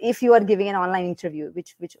helps. But if you are giving an online interview,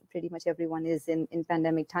 which pretty much everyone is in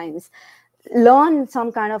pandemic times, learn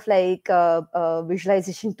some kind of like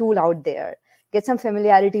visualization tool out there. Get some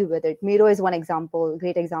familiarity with it. Miro is one example,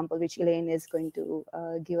 great example, which Elaine is going to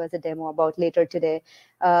give us a demo about later today.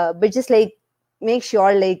 But just like make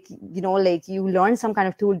sure like you learn some kind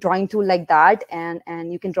of tool, drawing tool like that,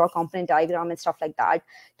 and you can draw component diagram and stuff like that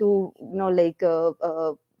to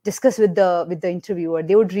discuss with the interviewer.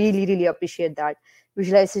 They would really, really appreciate that.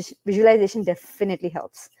 Visualization definitely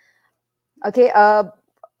helps. Okay.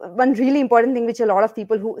 One really important thing which a lot of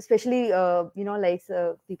people who, especially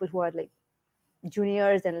people who are like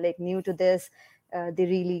juniors and like new to this, they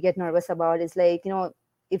really get nervous about is like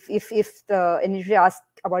if the interviewer asks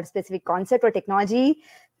about a specific concept or technology,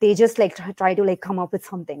 they just like try to like come up with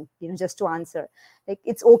something, just to answer. Like,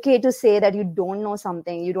 it's okay to say that you don't know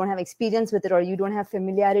something, you don't have experience with it, or you don't have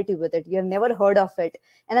familiarity with it, you have never heard of it,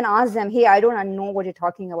 and then ask them, hey, I don't know what you're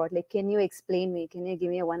talking about, like, can you explain me, can you give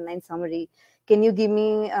me a one-line summary, can you give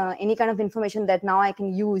me any kind of information that now I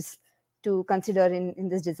can use to consider in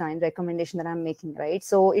this design recommendation that I'm making, right?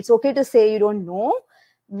 So it's okay to say you don't know,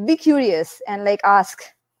 be curious and like ask,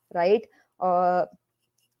 right? Or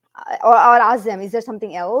ask them, is there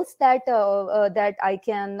something else that I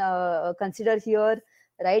can consider here,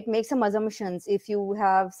 right? Make some assumptions. If you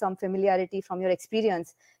have some familiarity from your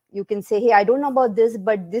experience, you can say, hey, I don't know about this,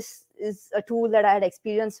 but this is a tool that I had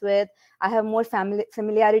experience with, I have more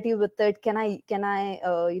familiarity with it, can I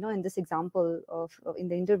in this example of in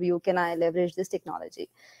the interview, can I leverage this technology?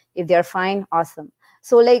 If they're fine, awesome.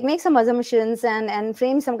 So like make some assumptions and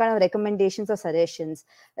frame some kind of recommendations or suggestions.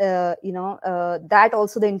 That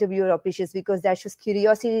also the interviewer appreciates, because that shows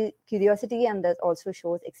curiosity, and that also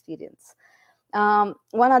shows experience. One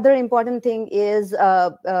other important thing is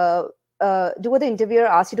do what the interviewer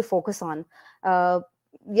asks you to focus on.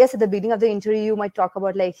 Yes, at the beginning of the interview, you might talk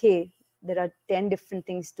about like, hey, there are 10 different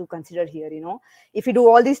things to consider here. If you do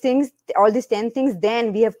all these things, all these 10 things,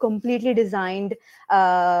 then we have completely designed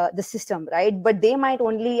the system, right? But they might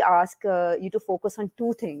only ask you to focus on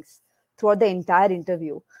 2 things throughout the entire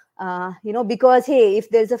interview. Because hey, if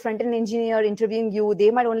there's a front-end engineer interviewing you,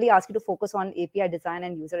 they might only ask you to focus on API design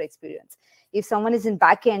and user experience. If someone is in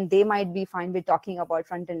backend, they might be fine with talking about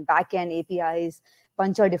front-end, backend, APIs,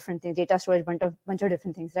 bunch of different things, data storage, bunch of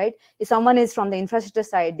different things, right? If someone is from the infrastructure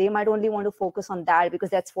side, they might only want to focus on that because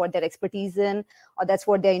that's what their expertise in, or that's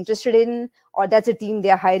what they're interested in, or that's a team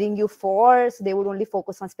they're hiring you for. So they would only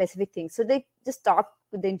focus on specific things. So they just talk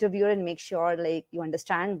with the interviewer and make sure like you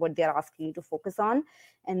understand what they're asking you to focus on,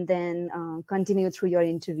 and then continue through your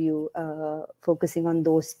interview focusing on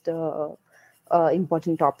those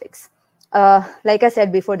important topics. Like I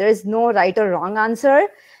said before, there is no right or wrong answer.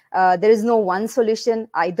 There is no one solution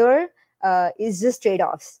either. It's just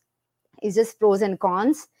trade-offs. It's just pros and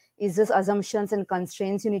cons. It's just assumptions and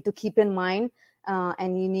constraints you need to keep in mind,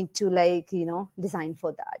 and you need to design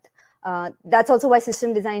for that. That's also why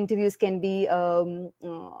system design interviews can be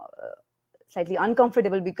slightly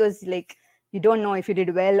uncomfortable, because like you don't know if you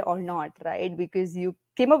did well or not, right? Because you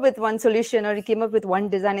came up with one solution or you came up with one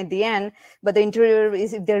design at the end, but the interviewer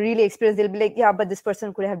is, if they're really experienced, they'll be like, yeah, but this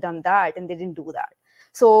person could have done that and they didn't do that.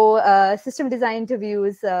 So system design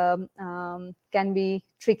interviews can be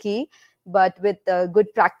tricky, but with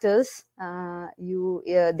good practice, you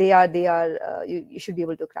should be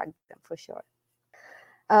able to crack them for sure.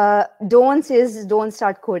 Don't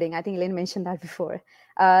start coding. I think Elaine mentioned that before.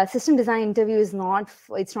 System design interview it's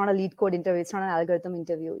not a lead code interview. It's not an algorithm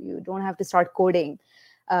interview. You don't have to start coding.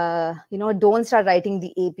 Don't start writing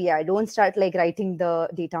the API. Don't start like writing the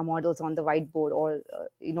data models on the whiteboard, or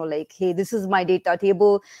like, hey, this is my data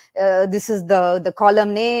table. This is the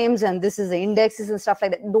column names, and this is the indexes and stuff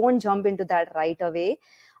like that. Don't jump into that right away,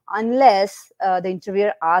 unless the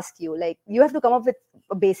interviewer asks you. Like, you have to come up with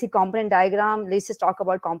a basic component diagram. Let's just talk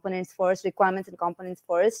about components first, requirements and components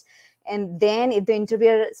first. And then if the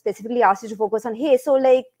interviewer specifically asks you to focus on, hey, so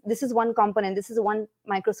like this is one component, this is one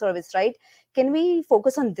microservice, right? Can we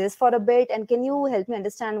focus on this for a bit? And can you help me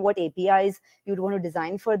understand what APIs you'd want to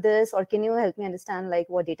design for this? Or can you help me understand like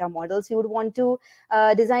what data models you would want to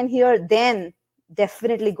design here? Then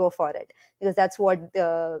definitely go for it, because that's what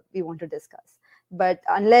we want to discuss. But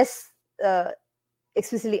unless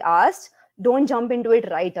explicitly asked, don't jump into it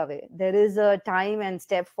right away. There is a time and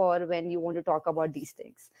step for when you want to talk about these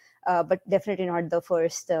things, but definitely not the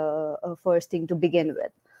first thing to begin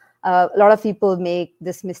with. A lot of people make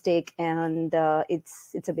this mistake, and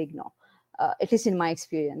it's a big no, at least in my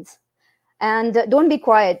experience. And don't be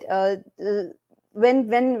quiet.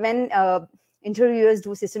 When interviewers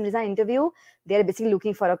do system design interview, they're basically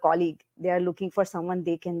looking for a colleague. They are looking for someone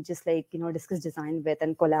they can just discuss design with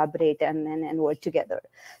and collaborate and work together.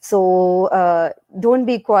 So don't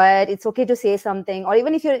be quiet. It's okay to say something, or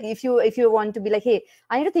even if you want to be like, hey,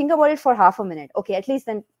 I need to think about it for half a minute. Okay, at least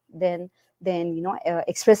then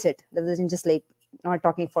express it. That isn't just like not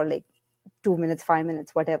talking for like 2 minutes, 5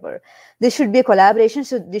 minutes, whatever. This should be a collaboration.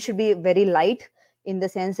 So this should be very light, in the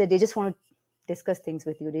sense that they just want to discuss things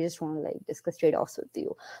with you. They just want to discuss trade-offs with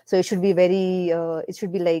you. So it should be it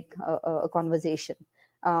should be like a conversation.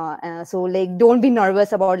 So don't be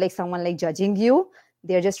nervous about someone judging you.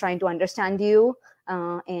 They're just trying to understand you,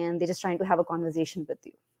 and they're just trying to have a conversation with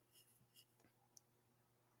you.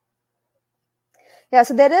 Yeah,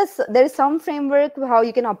 so there is some framework how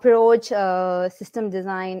you can approach system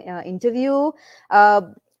design interview.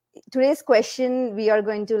 today's question, we are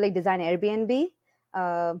going to like design Airbnb.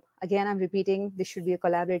 Again, I'm repeating, this should be a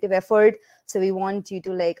collaborative effort. So we want you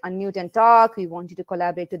to like unmute and talk. We want you to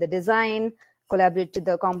collaborate to the design, collaborate to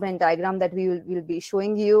the component diagram that will be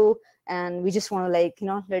showing you. And we just want to like,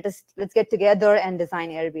 let's get together and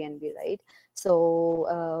design Airbnb, right?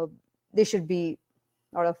 So this should be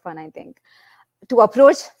a lot of fun, I think. To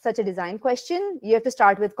approach such a design question, you have to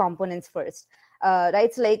start with components first.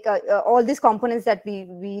 Right? So like all these components that we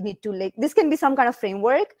need to like, this can be some kind of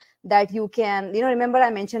framework that you can, remember I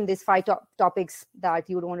mentioned these 5 topics that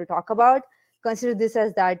you would want to talk about. Consider this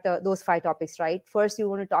as that those 5 topics, right? First, you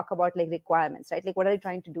want to talk about like requirements, right? Like what are you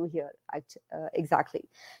trying to do here? Exactly.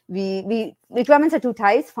 We requirements are 2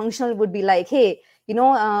 types. Functional would be like, hey,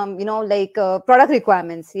 product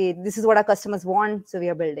requirements. Hey, this is what our customers want, so we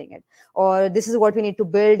are building it. Or this is what we need to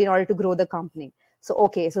build in order to grow the company. So,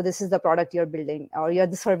 okay, so this is the product you're building, or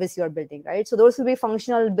the service you're building, right? So those will be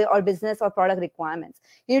functional or business or product requirements.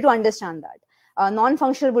 You need to understand that.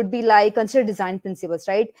 Non-functional would be like, consider design principles,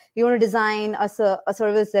 right? You want to design a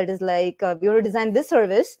service that is like, we want to design this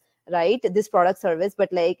service, right? This product service,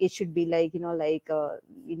 but like it should be like,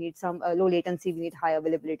 we need some low latency, we need high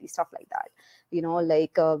availability, stuff like that.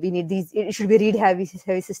 We need these, it should be read heavy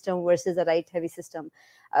system versus a write heavy system,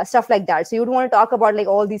 stuff like that. So you would want to talk about like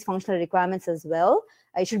all these functional requirements as well.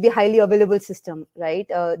 It should be a highly available system, right?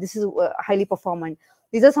 This is highly performant.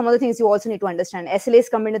 These are some of the things you also need to understand.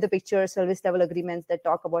 SLAs come into the picture, service level agreements that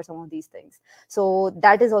talk about some of these things. So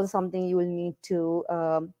that is also something you will need to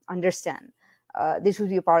understand. This would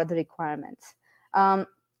be a part of the requirements.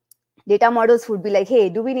 Data models would be like, hey,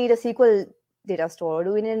 do we need a SQL data store?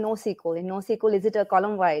 Do we need a NoSQL? In NoSQL, is it a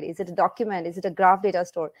column wide? Is it a document? Is it a graph data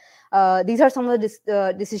store? These are some of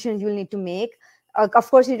the decisions you'll need to make.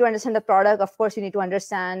 Of course, you need to understand the product. Of course, you need to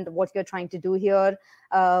understand what you're trying to do here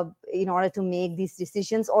in order to make these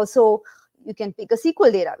decisions. Also, you can pick a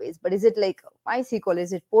SQL database, but is it like MySQL?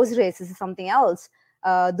 Is it Postgres? Is it something else?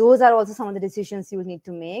 Those are also some of the decisions you will need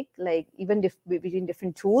to make, like even between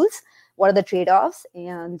different tools. What are the trade-offs?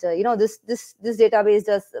 And this database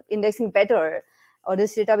does indexing better, or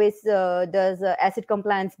this database does asset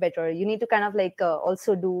compliance better. You need to kind of like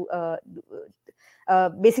also do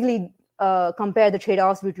basically compare the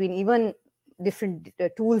trade-offs between even different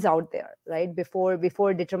tools out there, right?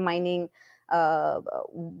 Before determining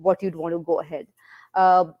what you'd want to go ahead.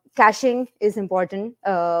 Caching is important.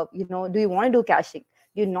 Do you want to do caching?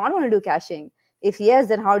 Do you not want to do caching? If yes,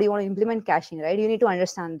 then how do you want to implement caching, right? You need to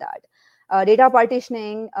understand that. Data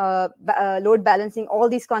partitioning, load balancing, all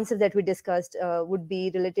these concepts that we discussed would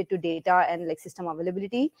be related to data and like system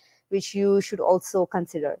availability, which you should also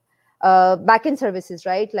consider. Backend services,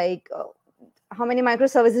 right? Like how many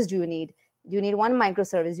microservices do you need? Do you need 1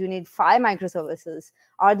 microservice? Do you need 5 microservices?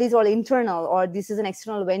 Are these all internal, or this is an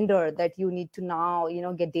external vendor that you need to now,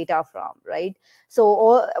 get data from, right?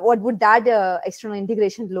 So what would that external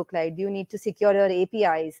integration look like? Do you need to secure your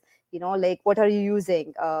APIs? Like what are you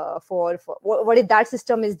using for what if that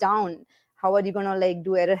system is down? How are you going to like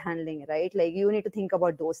do error handling, right? Like you need to think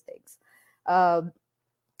about those things.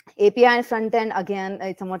 API and front end, again,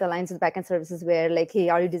 it somewhat aligns with backend services where like, hey,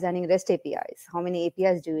 are you designing REST APIs? How many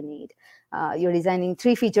APIs do you need? You're designing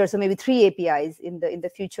 3 features, so maybe 3 APIs. In the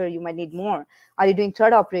future, you might need more. Are you doing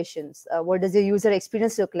CRUD operations? What does your user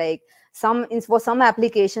experience look like? For some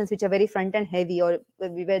applications which are very front end heavy, or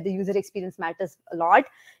where the user experience matters a lot,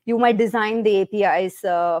 you might design the APIs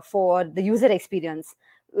for the user experience.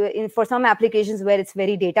 For some applications where it's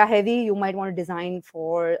very data heavy, you might want to design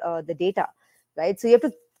for the data, right? So you have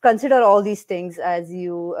to consider all these things as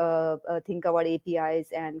you think about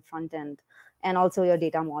APIs and front end, and also your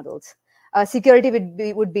data models. Security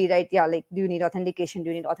would be right. Yeah, like do you need authentication? Do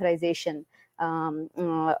you need authorization?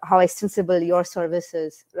 How extensible your service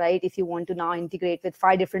is, right? If you want to now integrate with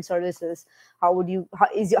 5 different services, how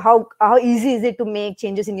easy is it to make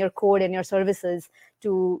changes in your code and your services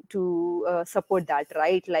to support that,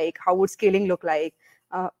 right? Like how would scaling look like?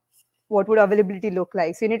 What would availability look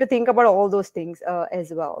like? So you need to think about all those things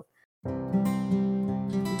as well.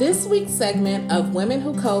 This week's segment of Women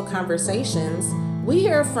Who Code Conversations, we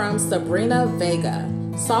hear from Sabrina Vega,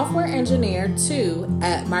 software engineer 2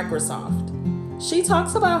 at Microsoft. She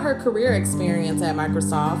talks about her career experience at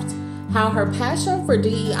Microsoft, how her passion for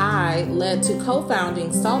DEI led to co-founding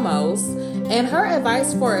Somos, and her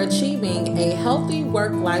advice for achieving a healthy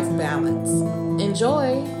work-life balance.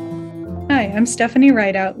 Enjoy! Hi, I'm Stephanie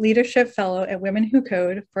Rideout, Leadership Fellow at Women Who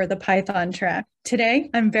Code for the Python track. Today,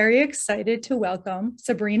 I'm very excited to welcome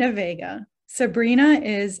Sabrina Vega. Sabrina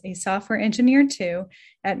is a software engineer 2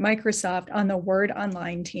 at Microsoft on the Word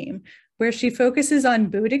Online team, where she focuses on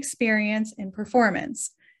boot experience and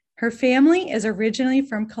performance. Her family is originally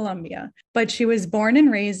from Colombia, but she was born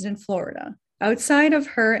and raised in Florida. Outside of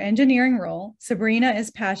her engineering role, Sabrina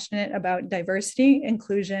is passionate about diversity,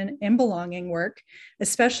 inclusion, and belonging work,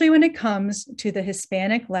 especially when it comes to the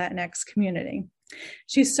Hispanic Latinx community.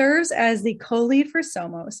 She serves as the co-lead for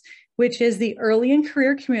Somos, which is the early and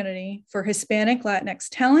career community for Hispanic Latinx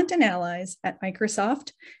talent and allies at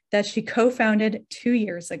Microsoft that she co-founded 2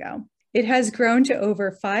 years ago. It has grown to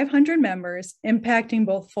over 500 members, impacting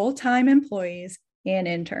both full-time employees and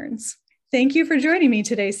interns. Thank you for joining me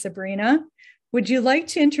today, Sabrina. Would you like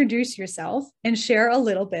to introduce yourself and share a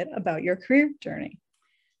little bit about your career journey?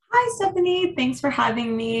 Hi, Stephanie. Thanks for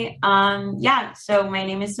having me. So my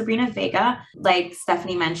name is Sabrina Vega. Like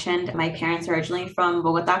Stephanie mentioned, my parents are originally from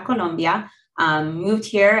Bogota, Colombia, moved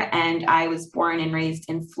here, and I was born and raised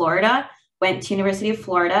in Florida, went to University of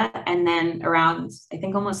Florida, and then around, I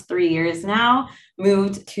think almost 3 years now,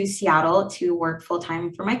 moved to Seattle to work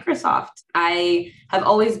full-time for Microsoft. I have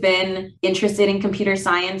always been interested in computer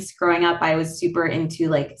science. Growing up, I was super into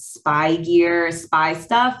like spy gear, spy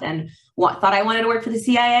stuff, and thought I wanted to work for the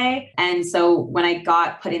CIA. And so when I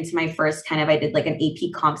got put into my first I did like an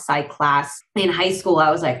AP Comp Sci class in high school,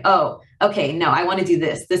 I was like, oh, okay, no, I want to do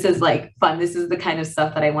this. This is like fun. This is the kind of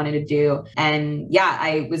stuff that I wanted to do. And yeah,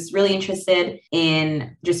 I was really interested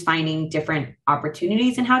in just finding different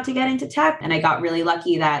opportunities in how to get into tech. And I got really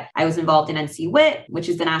lucky that I was involved in NC WIT, which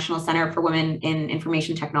is the National Center for Women in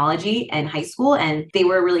Information Technology, in high school. And they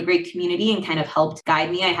were a really great community and kind of helped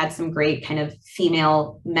guide me. I had some great kind of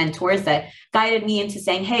female mentors that guided me into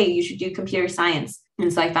saying, hey, you should do computer science.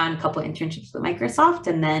 And so I found a couple of internships with Microsoft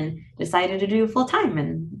and then decided to do full time.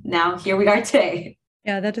 And now here we are today.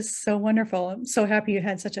 Yeah, that is so wonderful. I'm so happy you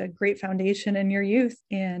had such a great foundation in your youth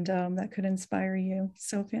and that could inspire you.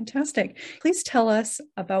 So fantastic. Please tell us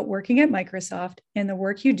about working at Microsoft and the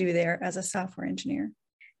work you do there as a software engineer.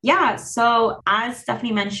 Yeah, so as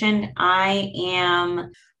Stephanie mentioned, I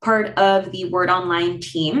am part of the Word Online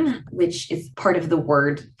team, which is part of the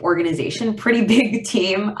Word organization, pretty big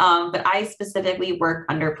team. But I specifically work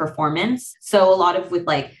under performance. So a lot of with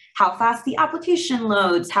like how fast the application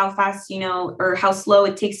loads, how fast, or how slow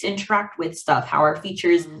it takes to interact with stuff, how our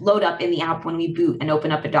features load up in the app when we boot and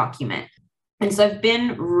open up a document. And so I've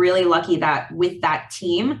been really lucky that with that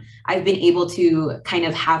team, I've been able to kind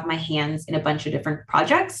of have my hands in a bunch of different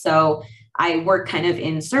projects. So I work kind of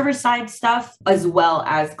in server side stuff as well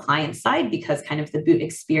as client side because kind of the boot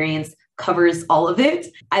experience covers all of it.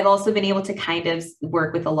 I've also been able to kind of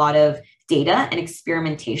work with a lot of data and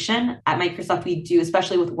experimentation. At Microsoft, we do,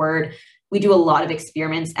 especially with Word, we do a lot of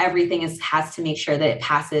experiments. Everything has to make sure that it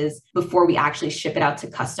passes before we actually ship it out to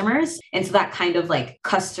customers. And so that kind of like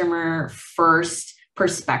customer first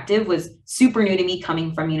perspective was super new to me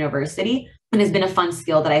coming from university and has been a fun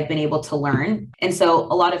skill that I've been able to learn. And so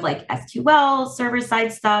a lot of like SQL, server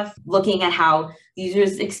side stuff, looking at how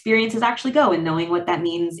users' experiences actually go and knowing what that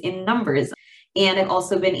means in numbers. And I've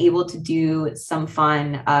also been able to do some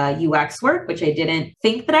fun UX work, which I didn't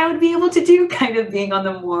think that I would be able to do, kind of being on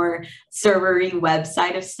the more server-y web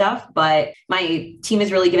side of stuff. But my team has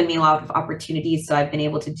really given me a lot of opportunities. So I've been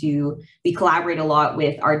able to we collaborate a lot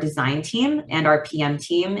with our design team and our PM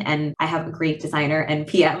team. And I have a great designer and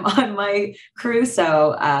PM on my crew.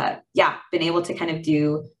 So been able to kind of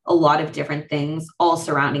do a lot of different things, all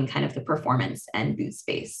surrounding kind of the performance and boot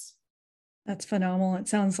space. That's phenomenal. It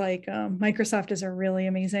sounds like Microsoft is a really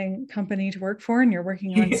amazing company to work for, and you're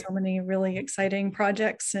working on so many really exciting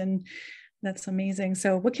projects, and that's amazing.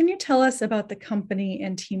 So what can you tell us about the company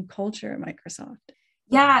and team culture at Microsoft?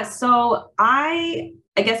 Yeah, so I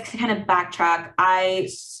guess to kind of backtrack, I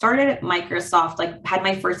started at Microsoft, had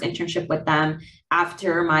my first internship with them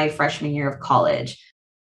after my freshman year of college.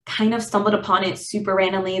 Kind of stumbled upon it super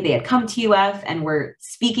randomly. They had come to UF and were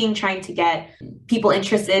speaking, trying to get people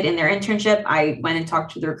interested in their internship. I went and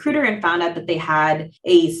talked to the recruiter and found out that they had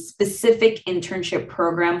a specific internship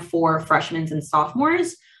program for freshmen and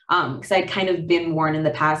sophomores. Because I'd kind of been warned in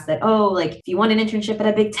the past that, if you want an internship at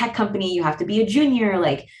a big tech company, you have to be a junior,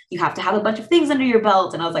 you have to have a bunch of things under your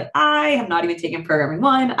belt. And I was like, I have not even taken programming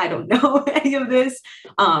 1. I don't know any of this.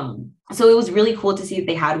 So it was really cool to see that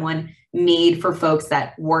they had one made for folks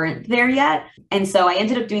that weren't there yet. And so I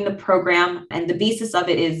ended up doing the program, and the basis of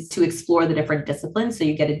it is to explore the different disciplines. So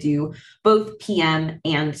you get to do both PM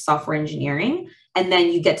and software engineering. And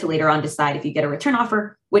then you get to later on decide, if you get a return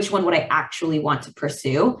offer, which one would I actually want to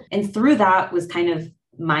pursue? And through that was kind of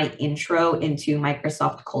my intro into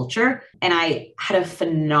Microsoft culture. And I had a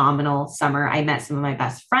phenomenal summer. I met some of my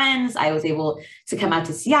best friends. I was able to come out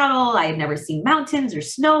to Seattle. I had never seen mountains or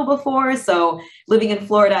snow before. So living in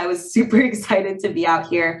Florida, I was super excited to be out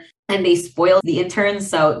here. and they spoiled the interns.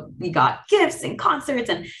 So we got gifts and concerts,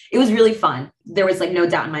 and it was really fun. There was like no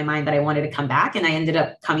doubt in my mind that I wanted to come back. And I ended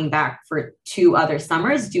up coming back for 2 other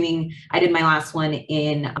summers I did my last one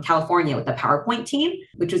in California with the PowerPoint team,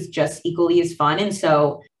 which was just equally as fun. And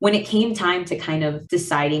so when it came time to kind of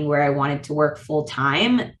deciding where I wanted to work full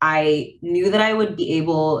time, I knew that I would be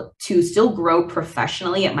able to still grow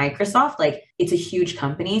professionally at Microsoft. Like, it's a huge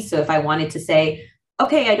company. So if I wanted to say,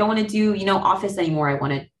 okay, I don't want to do, Office anymore, I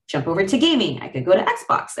want to jump over to gaming, I could go to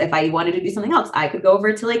Xbox. If I wanted to do something else, I could go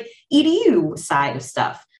over to like EDU side of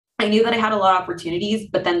stuff. I knew that I had a lot of opportunities,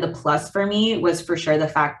 but then the plus for me was for sure the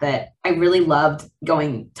fact that I really loved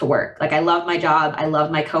going to work. Like, I loved my job. I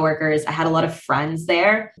loved my coworkers. I had a lot of friends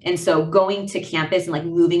there. And so going to campus and like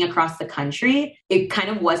moving across the country, it kind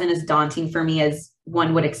of wasn't as daunting for me as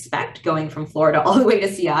one would expect, going from Florida all the way to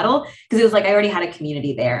Seattle, because it was like I already had a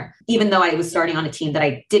community there. Even though I was starting on a team that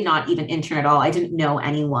I did not even intern at all, I didn't know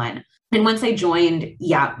anyone. And once I joined,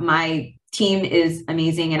 my team is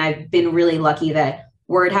amazing. And I've been really lucky that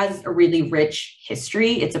Word has a really rich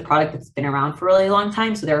history. It's a product that's been around for a really long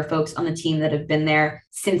time. So there are folks on the team that have been there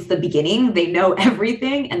since the beginning. They know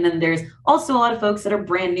everything. And then there's also a lot of folks that are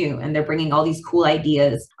brand new and they're bringing all these cool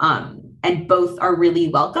ideas. And both are really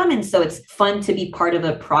welcome. And so it's fun to be part of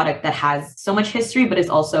a product that has so much history, but is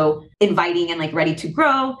also inviting and like ready to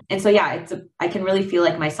grow. And so, I can really feel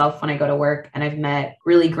like myself when I go to work, and I've met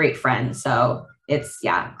really great friends. So it's,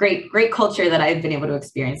 great culture that I've been able to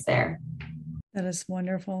experience there. That is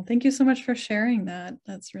wonderful. Thank you so much for sharing that.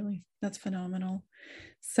 That's phenomenal.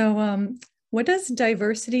 So, what does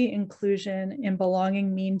diversity, inclusion, and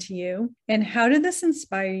belonging mean to you? And how did this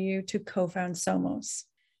inspire you to co-found Somos?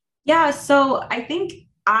 Yeah, so I think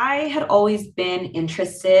I had always been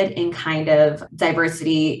interested in kind of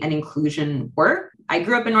diversity and inclusion work. I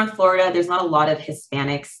grew up in North Florida. There's not a lot of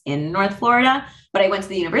Hispanics in North Florida, but I went to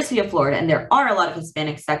the University of Florida, and there are a lot of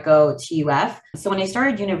Hispanics that go to UF. So when I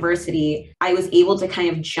started university, I was able to kind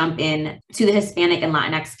of jump in to the Hispanic and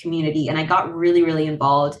Latinx community, and I got really, really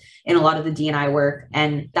involved in a lot of the D&I work.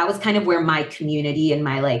 And that was kind of where my community and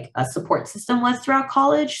my support system was throughout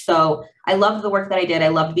college. So I loved the work that I did. I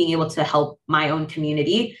loved being able to help my own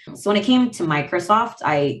community. So when it came to Microsoft,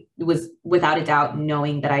 I was without a doubt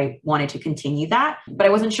knowing that I wanted to continue that, but I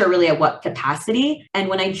wasn't sure really at what capacity. And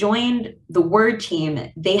when I joined the Word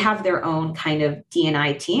team, they have their own kind of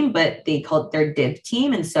D&I team, but they call it their div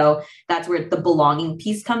team. And so that's where the belonging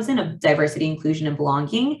piece comes in, of diversity, inclusion, and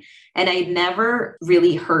belonging. And I'd never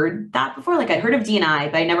really heard that before. Like, I'd heard of D&I,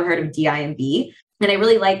 but I never heard of DI&B. And I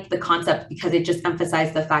really liked the concept because it just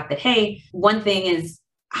emphasized the fact that, hey, one thing is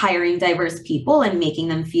hiring diverse people and making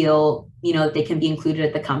them feel, that they can be included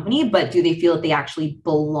at the company, but do they feel that they actually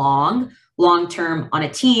belong long-term on a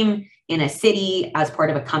team, in a city, as part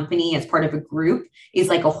of a company, as part of a group, is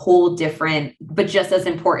like a whole different, but just as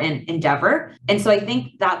important endeavor. And so I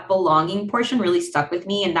think that belonging portion really stuck with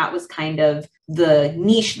me. And that was kind of the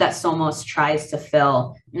niche that Somos tries to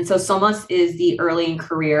fill. And so Somos is the early and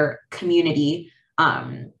career community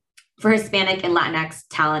for Hispanic and Latinx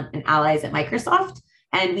talent and allies at Microsoft.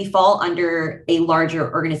 And we fall under a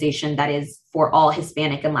larger organization that is for all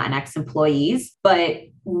Hispanic and Latinx employees. But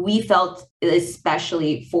we felt,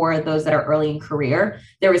 especially for those that are early in career,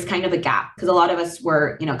 there was kind of a gap, because a lot of us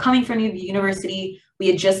were, coming from university. We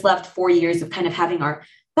had just left 4 years of kind of having our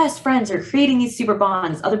best friends or creating these super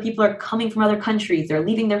bonds. Other people are coming from other countries. They're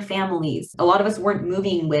leaving their families. A lot of us weren't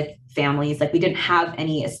moving with families. Like, we didn't have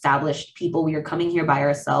any established people. We were coming here by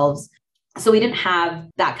ourselves. So we didn't have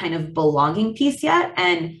that kind of belonging piece yet.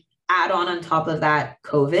 And add on top of that,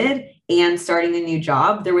 COVID and starting a new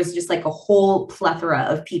job, there was just like a whole plethora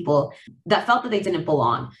of people that felt that they didn't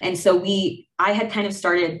belong. And so I had kind of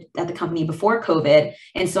started at the company before COVID.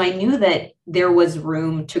 And so I knew that there was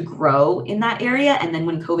room to grow in that area. And then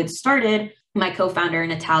when COVID started, my co-founder,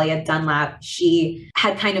 Natalia Dunlap, she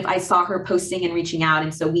had I saw her posting and reaching out.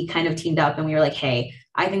 And so we kind of teamed up and we were like, hey,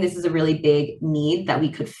 I think this is a really big need that we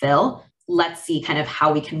could fill. Let's see kind of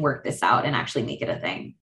how we can work this out and actually make it a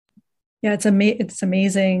thing. Yeah, it's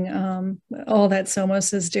amazing all that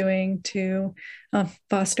Somos is doing to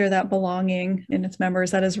foster that belonging in its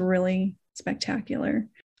members. That is really spectacular.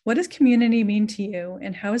 What does community mean to you,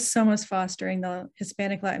 and how is Somos fostering the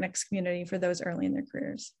Hispanic Latinx community for those early in their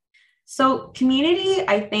careers? So community,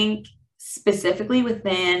 I think, specifically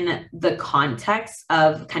within the context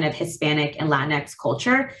of kind of Hispanic and Latinx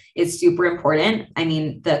culture is super important. I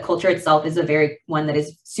mean, the culture itself is a very one that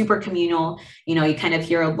is super communal. You know, you kind of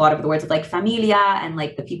hear a lot of the words of like familia and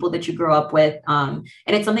like the people that you grow up with. And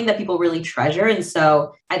it's something that people really treasure. And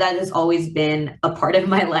so that has always been a part of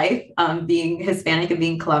my life, being Hispanic and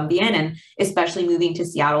being Colombian, and especially moving to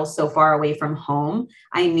Seattle so far away from home.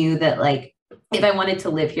 I knew that like, if I wanted to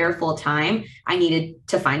live here full time, I needed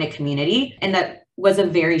to find a community. And that was a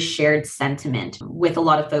very shared sentiment with a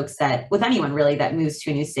lot of folks with anyone really that moves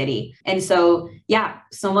to a new city. And so, yeah,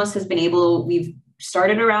 Somos has been we've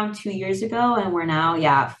started around 2 years ago and we're now,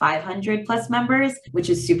 500 plus members, which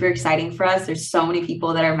is super exciting for us. There's so many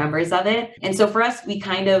people that are members of it. And so for us, we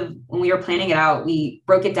kind of, when we were planning it out, we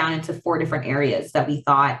broke it down into 4 different areas that we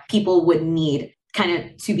thought people would need kind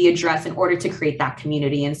of to be addressed in order to create that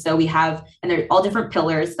community. And so we have, and they're all different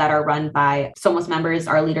pillars that are run by Somos members,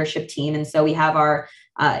 our leadership team. And so we have our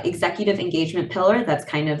executive engagement pillar. That's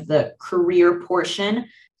kind of the career portion.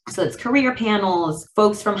 So it's career panels,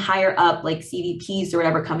 folks from higher up, like CVPs or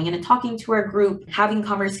whatever, coming in and talking to our group, having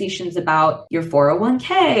conversations about your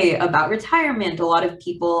 401k, about retirement. A lot of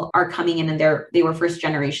people are coming in and they were first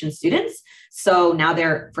generation students. So now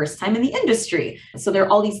they're first time in the industry. So there are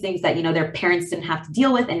all these things that, you know, their parents didn't have to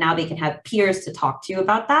deal with. And now they can have peers to talk to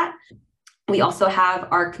about that. We also have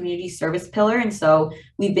our community service pillar. And so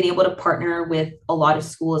we've been able to partner with a lot of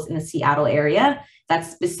schools in the Seattle area that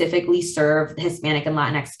specifically serve the Hispanic and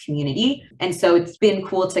Latinx community. And so it's been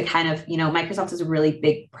cool to kind of, you know, Microsoft has a really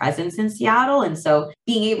big presence in Seattle. And so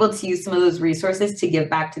being able to use some of those resources to give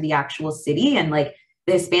back to the actual city and like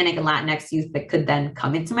the Hispanic and Latinx youth that could then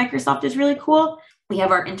come into Microsoft is really cool. We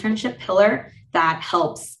have our internship pillar that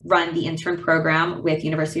helps run the intern program with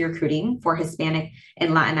university recruiting for Hispanic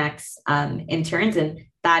and Latinx interns. And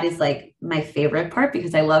that is like my favorite part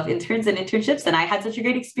because I love interns and internships and I had such a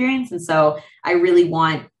great experience. And so I really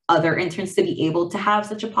want other interns to be able to have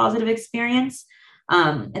such a positive experience.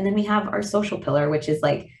 And then we have our social pillar, which is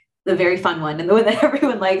like the very fun one and the one that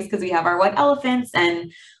everyone likes because we have our white elephants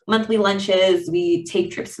and monthly lunches. We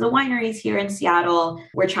take trips to the wineries here in Seattle.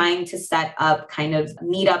 We're trying to set up kind of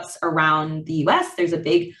meetups around the US. There's a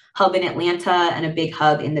big hub in Atlanta and a big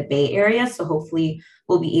hub in the Bay Area. So hopefully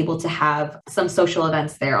we'll be able to have some social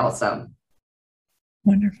events there also.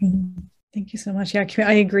 Wonderful. Thank you so much. Yeah,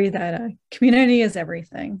 I agree that community is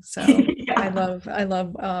everything. So yeah. I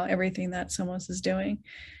love everything that Somos is doing.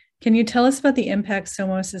 Can you tell us about the impact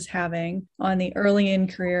Somos is having on the early in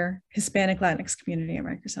career Hispanic Latinx community at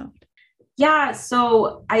Microsoft? Yeah,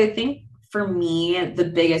 so I think for me, the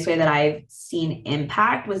biggest way that I've seen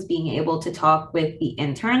impact was being able to talk with the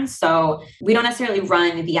interns. So we don't necessarily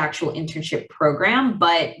run the actual internship program,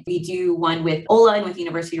 but we do one with OLA and with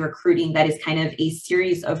university recruiting that is kind of a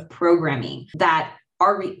series of programming that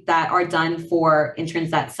are done for interns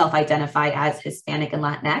that self-identify as Hispanic and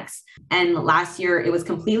Latinx. And last year it was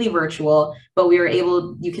completely virtual, but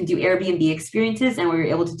you can do Airbnb experiences and we were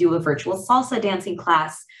able to do a virtual salsa dancing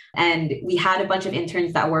class. And we had a bunch of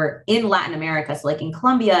interns that were in Latin America, so like in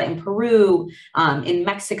Colombia, in Peru, in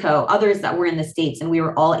Mexico, others that were in the States, and we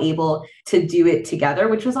were all able to do it together,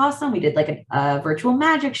 which was awesome. We did like a virtual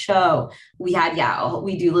magic show. We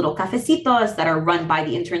do little cafecitos that are run by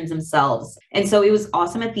the interns themselves. And so it was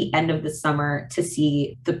awesome at the end of the summer to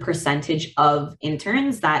see the percentage of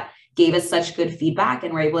interns that gave us such good feedback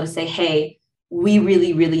and were able to say, hey, we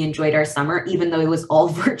really, really enjoyed our summer, even though it was all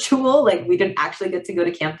virtual. Like we didn't actually get to go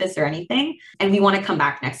to campus or anything. And we want to come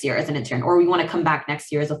back next year as an intern, or we want to come back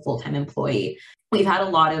next year as a full-time employee. We've had a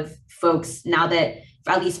lot of folks now that,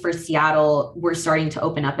 at least for Seattle, we're starting to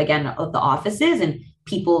open up again of the offices and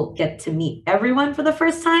people get to meet everyone for the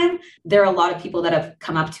first time. There are a lot of people that have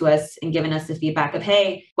come up to us and given us the feedback of,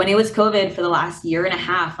 hey, when it was COVID for the last year and a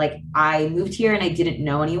half, like I moved here and I didn't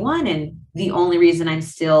know anyone. And the only reason I'm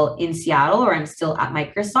still in Seattle or I'm still at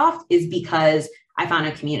Microsoft is because I found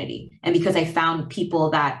a community and because I found people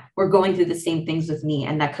that were going through the same things with me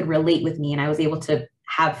and that could relate with me. And I was able to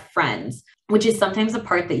have friends, which is sometimes a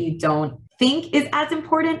part that you don't think is as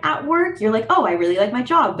important at work. You're like, oh, I really like my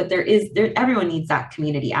job, but everyone needs that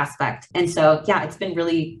community aspect. And so, yeah, it's been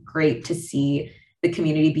really great to see the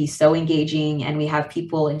community be so engaging. And we have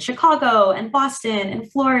people in Chicago and Boston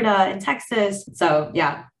and Florida and Texas. So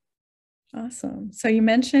yeah. Awesome. So you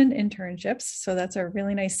mentioned internships. So that's a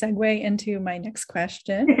really nice segue into my next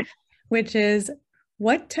question, which is,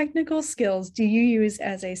 what technical skills do you use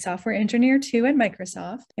as a software engineer at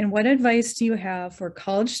Microsoft? And what advice do you have for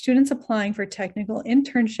college students applying for technical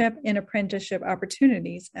internship and apprenticeship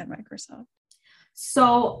opportunities at Microsoft?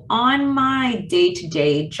 So on my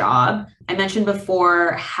day-to-day job, I mentioned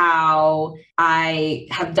before how I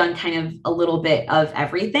have done kind of a little bit of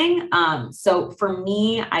everything. So for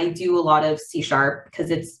me, I do a lot of C#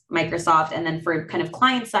 because it's Microsoft. And then for kind of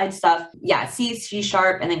client-side stuff, yeah, C#,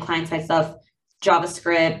 and then client-side stuff,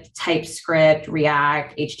 JavaScript, TypeScript,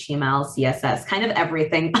 React, HTML, CSS, kind of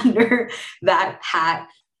everything under that hat.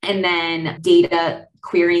 And then data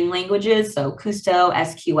querying languages, so Custo,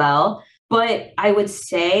 SQL. But I would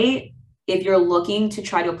say if you're looking to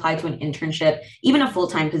try to apply to an internship, even a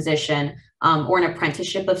full-time position, or an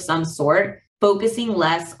apprenticeship of some sort, focusing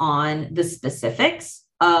less on the specifics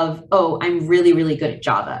of, oh, I'm really, really good at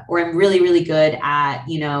Java, or I'm really, really good at,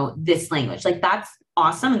 this language. Like that's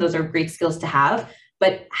awesome. And those are great skills to have.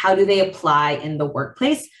 But how do they apply in the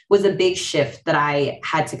workplace was a big shift that I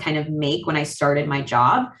had to kind of make when I started my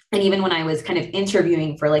job. And even when I was kind of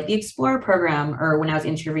interviewing for like the Explorer program, or when I was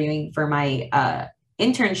interviewing for my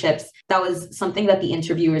internships, that was something that the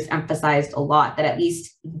interviewers emphasized a lot, that at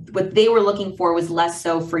least what they were looking for was less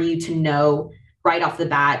so for you to know right off the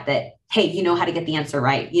bat that, hey, you know how to get the answer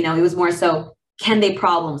right. It was more so, can they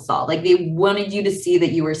problem solve? Like they wanted you to see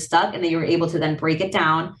that you were stuck and that you were able to then break it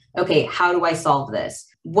down. Okay, how do I solve this?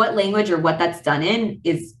 What language or what that's done in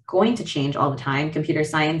is going to change all the time. Computer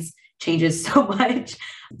science changes so much.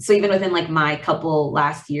 So even within like my couple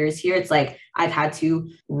last years here, it's like I've had to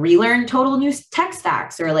relearn total new tech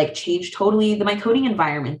stacks, or like change totally my coding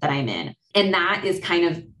environment that I'm in. And that is kind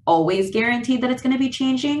of always guaranteed that it's going to be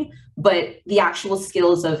changing. But the actual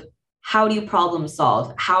skills of how do you problem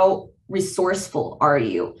solve? How resourceful are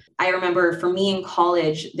you? I remember for me in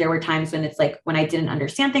college, there were times when it's like when I didn't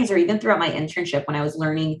understand things, or even throughout my internship, when I was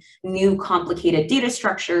learning new complicated data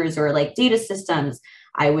structures or like data systems,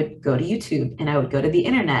 I would go to YouTube and I would go to the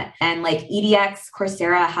internet. And like EDX,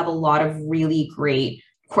 Coursera have a lot of really great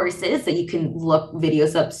courses that you can look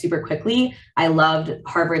videos up super quickly. I loved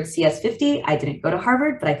Harvard CS50. I didn't go to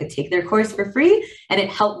Harvard, but I could take their course for free, and it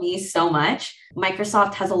helped me so much.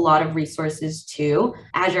 Microsoft has a lot of resources too.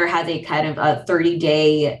 Azure has a kind of a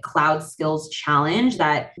 30-day cloud skills challenge,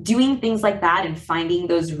 that doing things like that and finding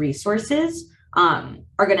those resources are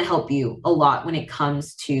going to help you a lot when it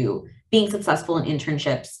comes to being successful in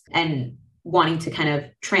internships and wanting to kind of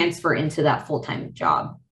transfer into that full-time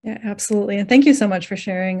job. Yeah, absolutely. And thank you so much for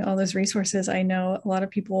sharing all those resources. I know a lot of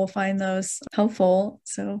people will find those helpful.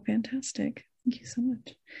 So fantastic. Thank you so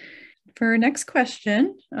much. For our next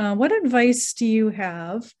question, what advice do you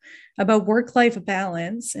have about work-life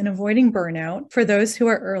balance and avoiding burnout for those who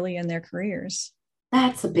are early in their careers?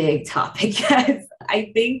 That's a big topic, yes.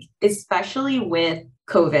 I think especially with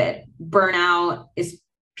COVID, burnout is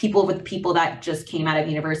people that just came out of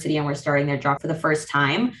university and were starting their job for the first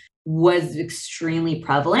time was extremely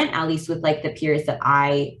prevalent, at least with like the peers that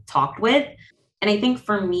I talked with. And I think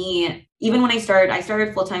for me, even when I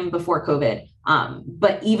started full-time before COVID.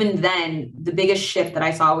 But even then, the biggest shift that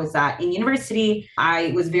I saw was that in university,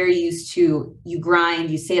 I was very used to, you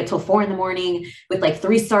grind, you stay up till 4 a.m. with like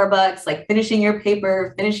 3 Starbucks, like finishing your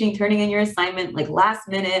paper, turning in your assignment, like last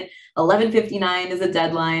minute, 11:59 is a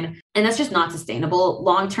deadline. And that's just not sustainable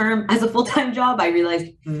long-term as a full-time job, I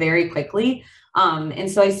realized very quickly. And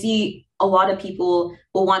so I see a lot of people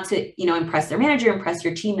will want to, impress their manager, impress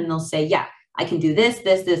your team, and they'll say, yeah, I can do this.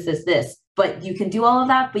 But you can do all of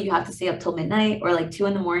that, but you have to stay up till midnight or like 2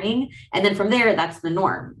 a.m. And then from there, that's the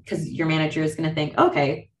norm, because your manager is going to think,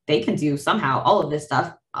 okay, they can do somehow all of this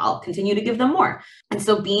stuff. I'll continue to give them more. And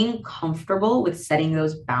so being comfortable with setting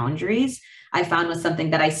those boundaries, I found was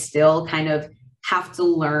something that I still kind of have to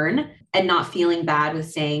learn, and not feeling bad with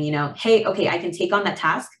saying, hey, okay, I can take on that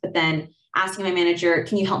task, but then asking my manager,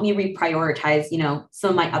 can you help me reprioritize, some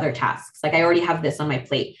of my other tasks? Like I already have this on my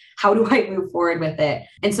plate. How do I move forward with it?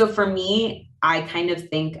 And so for me, I kind of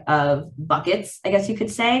think of buckets, I guess you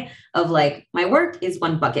could say, of like my work is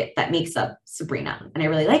one bucket that makes up Sabrina. And I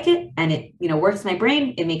really like it. And it, works my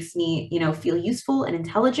brain. It makes me, feel useful and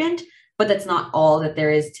intelligent, but that's not all that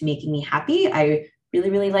there is to making me happy. I really,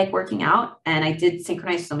 really like working out. And I did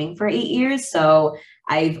synchronized swimming for 8 years. So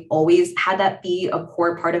I've always had that be a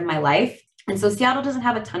core part of my life. And so Seattle doesn't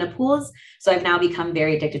have a ton of pools. So I've now become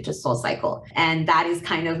very addicted to SoulCycle. And that is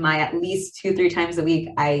kind of my at least 2-3 times a week.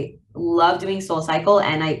 I love doing SoulCycle,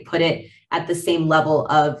 and I put it at the same level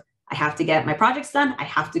of, I have to get my projects done. I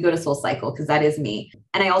have to go to SoulCycle because that is me.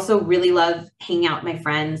 And I also really love hanging out with my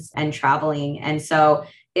friends and traveling. And so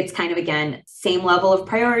it's kind of, again, same level of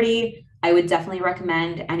priority. I would definitely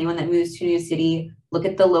recommend anyone that moves to a new city, look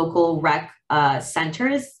at the local rec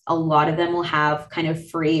centers. A lot of them will have kind of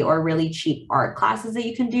free or really cheap art classes that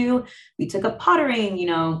you can do. We took up pottering,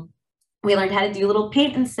 We learned how to do little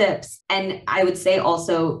paint and sips. And I would say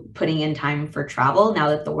also putting in time for travel now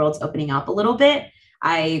that the world's opening up a little bit.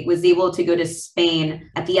 I was able to go to Spain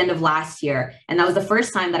at the end of last year. And that was the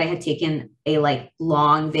first time that I had taken a like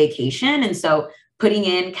long vacation. And so putting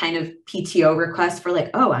in kind of PTO requests for like,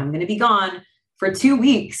 oh, I'm going to be gone for 2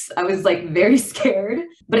 weeks. I was like very scared,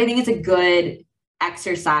 but I think it's a good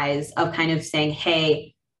exercise of kind of saying,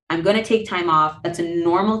 hey, I'm going to take time off. That's a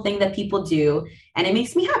normal thing that people do. And it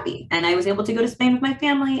makes me happy. And I was able to go to Spain with my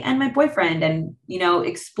family and my boyfriend and, you know,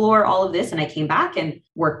 explore all of this. And I came back and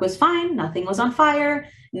work was fine. Nothing was on fire.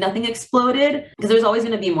 Nothing exploded because there's always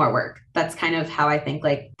going to be more work. That's kind of how I think,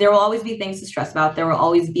 like, there will always be things to stress about. There will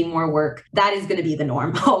always be more work. That is going to be the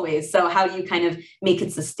norm always. So how do you kind of make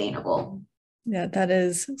it sustainable? Yeah, that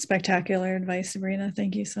is spectacular advice, Sabrina.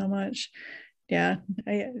 Thank you so much. Yeah,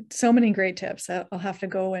 so many great tips. I'll have to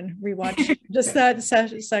go and rewatch just that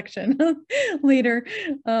section later.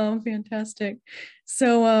 Fantastic.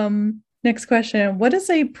 So next question, what is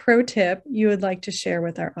a pro tip you would like to share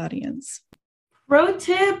with our audience? Pro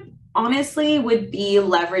tip, honestly, would be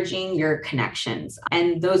leveraging your connections.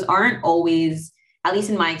 And those aren't always, at least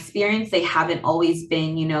in my experience, they haven't always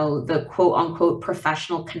been, you know, the quote unquote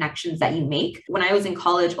professional connections that you make. When I was in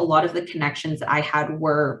college, a lot of the connections that I had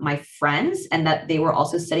were my friends and that they were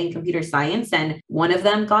also studying computer science. And one of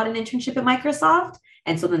them got an internship at Microsoft.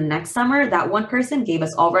 And so the next summer, that one person gave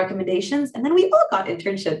us all recommendations and then we all got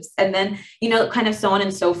internships and then, you know, kind of so on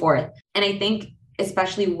and so forth. And I think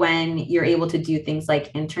especially when you're able to do things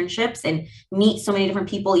like internships and meet so many different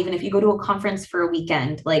people, even if you go to a conference for a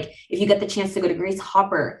weekend, like if you get the chance to go to Grace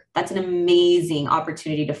Hopper, that's an amazing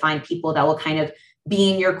opportunity to find people that will kind of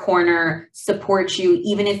be in your corner, support you,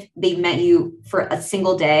 even if they've met you for a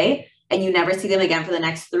single day and you never see them again for the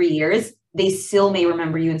next 3 years, they still may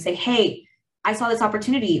remember you and say, hey, I saw this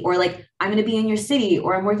opportunity, or like, I'm going to be in your city,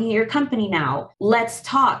 or I'm working at your company now. Let's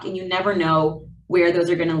talk. And you never know where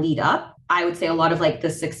those are going to lead up. I would say a lot of like the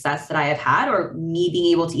success that I have had, or me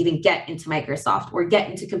being able to even get into Microsoft or get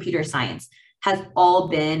into computer science, has all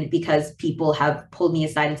been because people have pulled me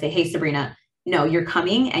aside and say, hey, Sabrina, no, you're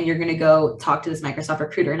coming and you're going to go talk to this Microsoft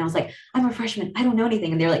recruiter. And I was like, I'm a freshman. I don't know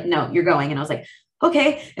anything. And they're like, no, you're going. And I was like,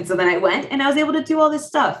 okay. And so then I went and I was able to do all this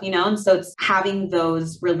stuff, you know? And so it's having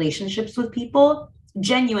those relationships with people,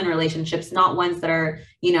 genuine relationships, not ones that are,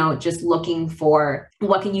 you know, just looking for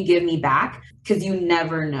what can you give me back? Because you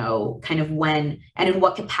never know kind of when and in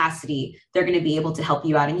what capacity they're going to be able to help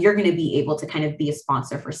you out. And you're going to be able to kind of be a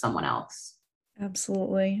sponsor for someone else.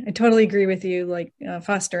 Absolutely. I totally agree with you. Like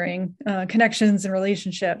fostering connections and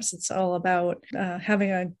relationships. It's all about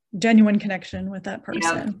having a genuine connection with that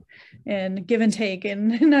person and give and take,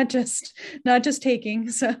 and not just taking.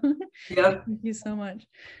 So thank you so much.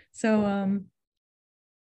 So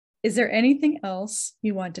is there anything else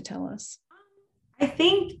you want to tell us? I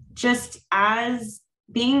think just as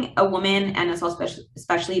being a woman and as well,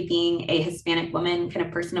 especially being a Hispanic woman, kind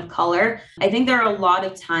of person of color, I think there are a lot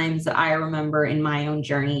of times that I remember in my own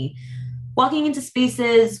journey walking into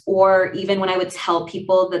spaces, or even when I would tell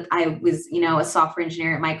people that I was, you know, a software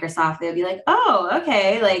engineer at Microsoft, they would be like, oh,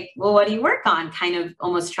 okay, like, well, what do you work on? Kind of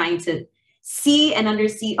almost trying to see and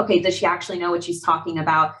undersee, okay, does she actually know what she's talking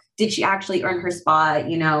about? Did she actually earn her spot?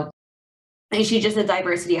 You know, is she just a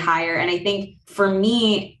diversity hire? And I think for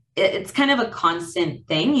me, it's kind of a constant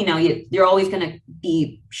thing. You know, you're always going to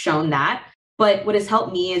be shown that. But what has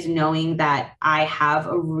helped me is knowing that I have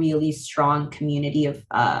a really strong community of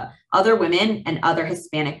other women and other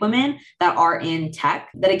Hispanic women that are in tech,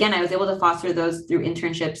 that again, I was able to foster those through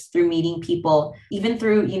internships, through meeting people, even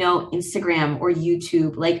through, you know, Instagram or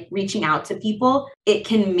YouTube, like reaching out to people. It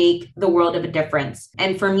can make the world of a difference.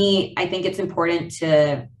 And for me, I think it's important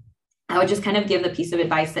I would just kind of give the piece of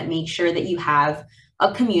advice that make sure that you have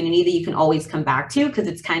a community that you can always come back to, because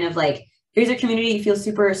it's kind of like, here's a community, you feel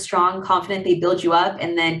super strong, confident, they build you up,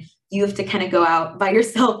 and then you have to kind of go out by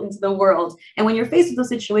yourself into the world. And when you're faced with those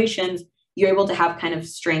situations, you're able to have kind of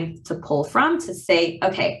strength to pull from, to say,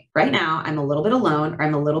 okay, right now I'm a little bit alone, or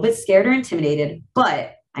I'm a little bit scared or intimidated,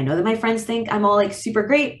 but I know that my friends think I'm all like super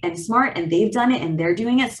great and smart and they've done it and they're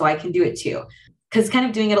doing it, so I can do it too. Because kind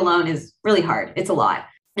of doing it alone is really hard. It's a lot.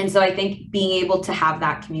 And so I think being able to have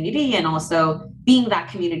that community and also being that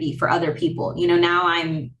community for other people, you know, now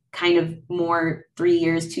I'm kind of more 2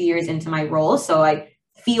 years into my role. So I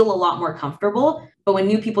feel a lot more comfortable. But when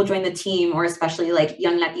new people join the team, or especially like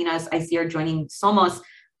young Latinas I see are joining Somos,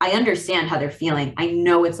 I understand how they're feeling. I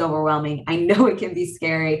know it's overwhelming. I know it can be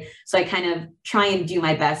scary. So I kind of try and do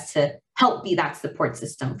my best to help be that support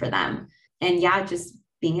system for them. And yeah, just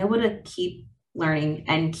being able to keep learning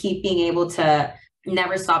and keep being able to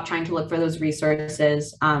never stop trying to look for those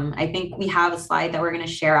resources. I think we have a slide that we're going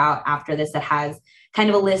to share out after this that has kind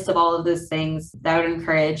of a list of all of those things that I would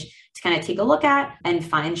encourage to kind of take a look at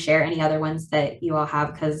and share any other ones that you all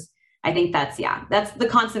have, because I think that's the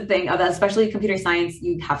constant thing of that, especially computer science.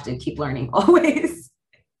 You have to keep learning always.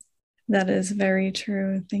 That is very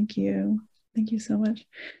true. Thank you. Thank you so much.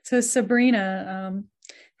 So Sabrina,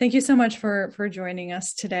 thank you so much for joining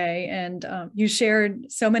us today. And you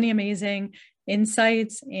shared so many amazing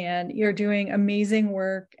insights, and you're doing amazing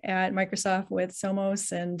work at Microsoft with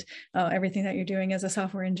Somos and everything that you're doing as a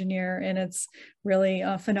software engineer. And it's really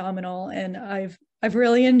phenomenal. And I've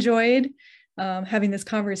really enjoyed having this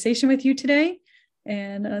conversation with you today.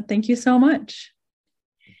 And thank you so much.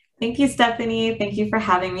 Thank you, Stephanie. Thank you for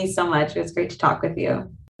having me so much. It was great to talk with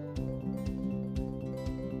you.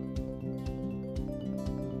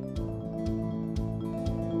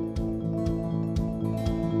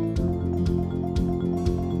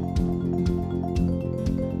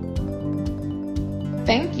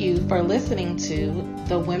 Thank you for listening to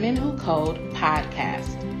the Women Who Code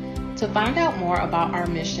podcast. To find out more about our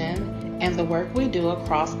mission and the work we do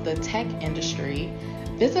across the tech industry,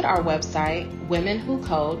 visit our website,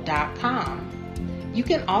 womenwhocode.com. You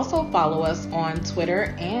can also follow us on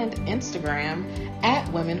Twitter and Instagram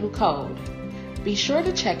at Women Who Code. Be sure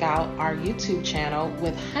to check out our YouTube channel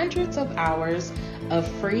with hundreds of hours of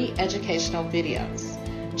free educational videos.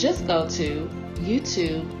 Just go to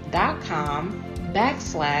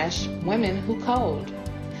youtube.com/Women Who Code.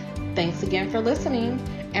 Thanks again for listening,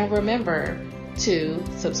 and remember to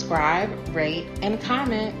subscribe, rate, and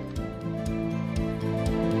comment.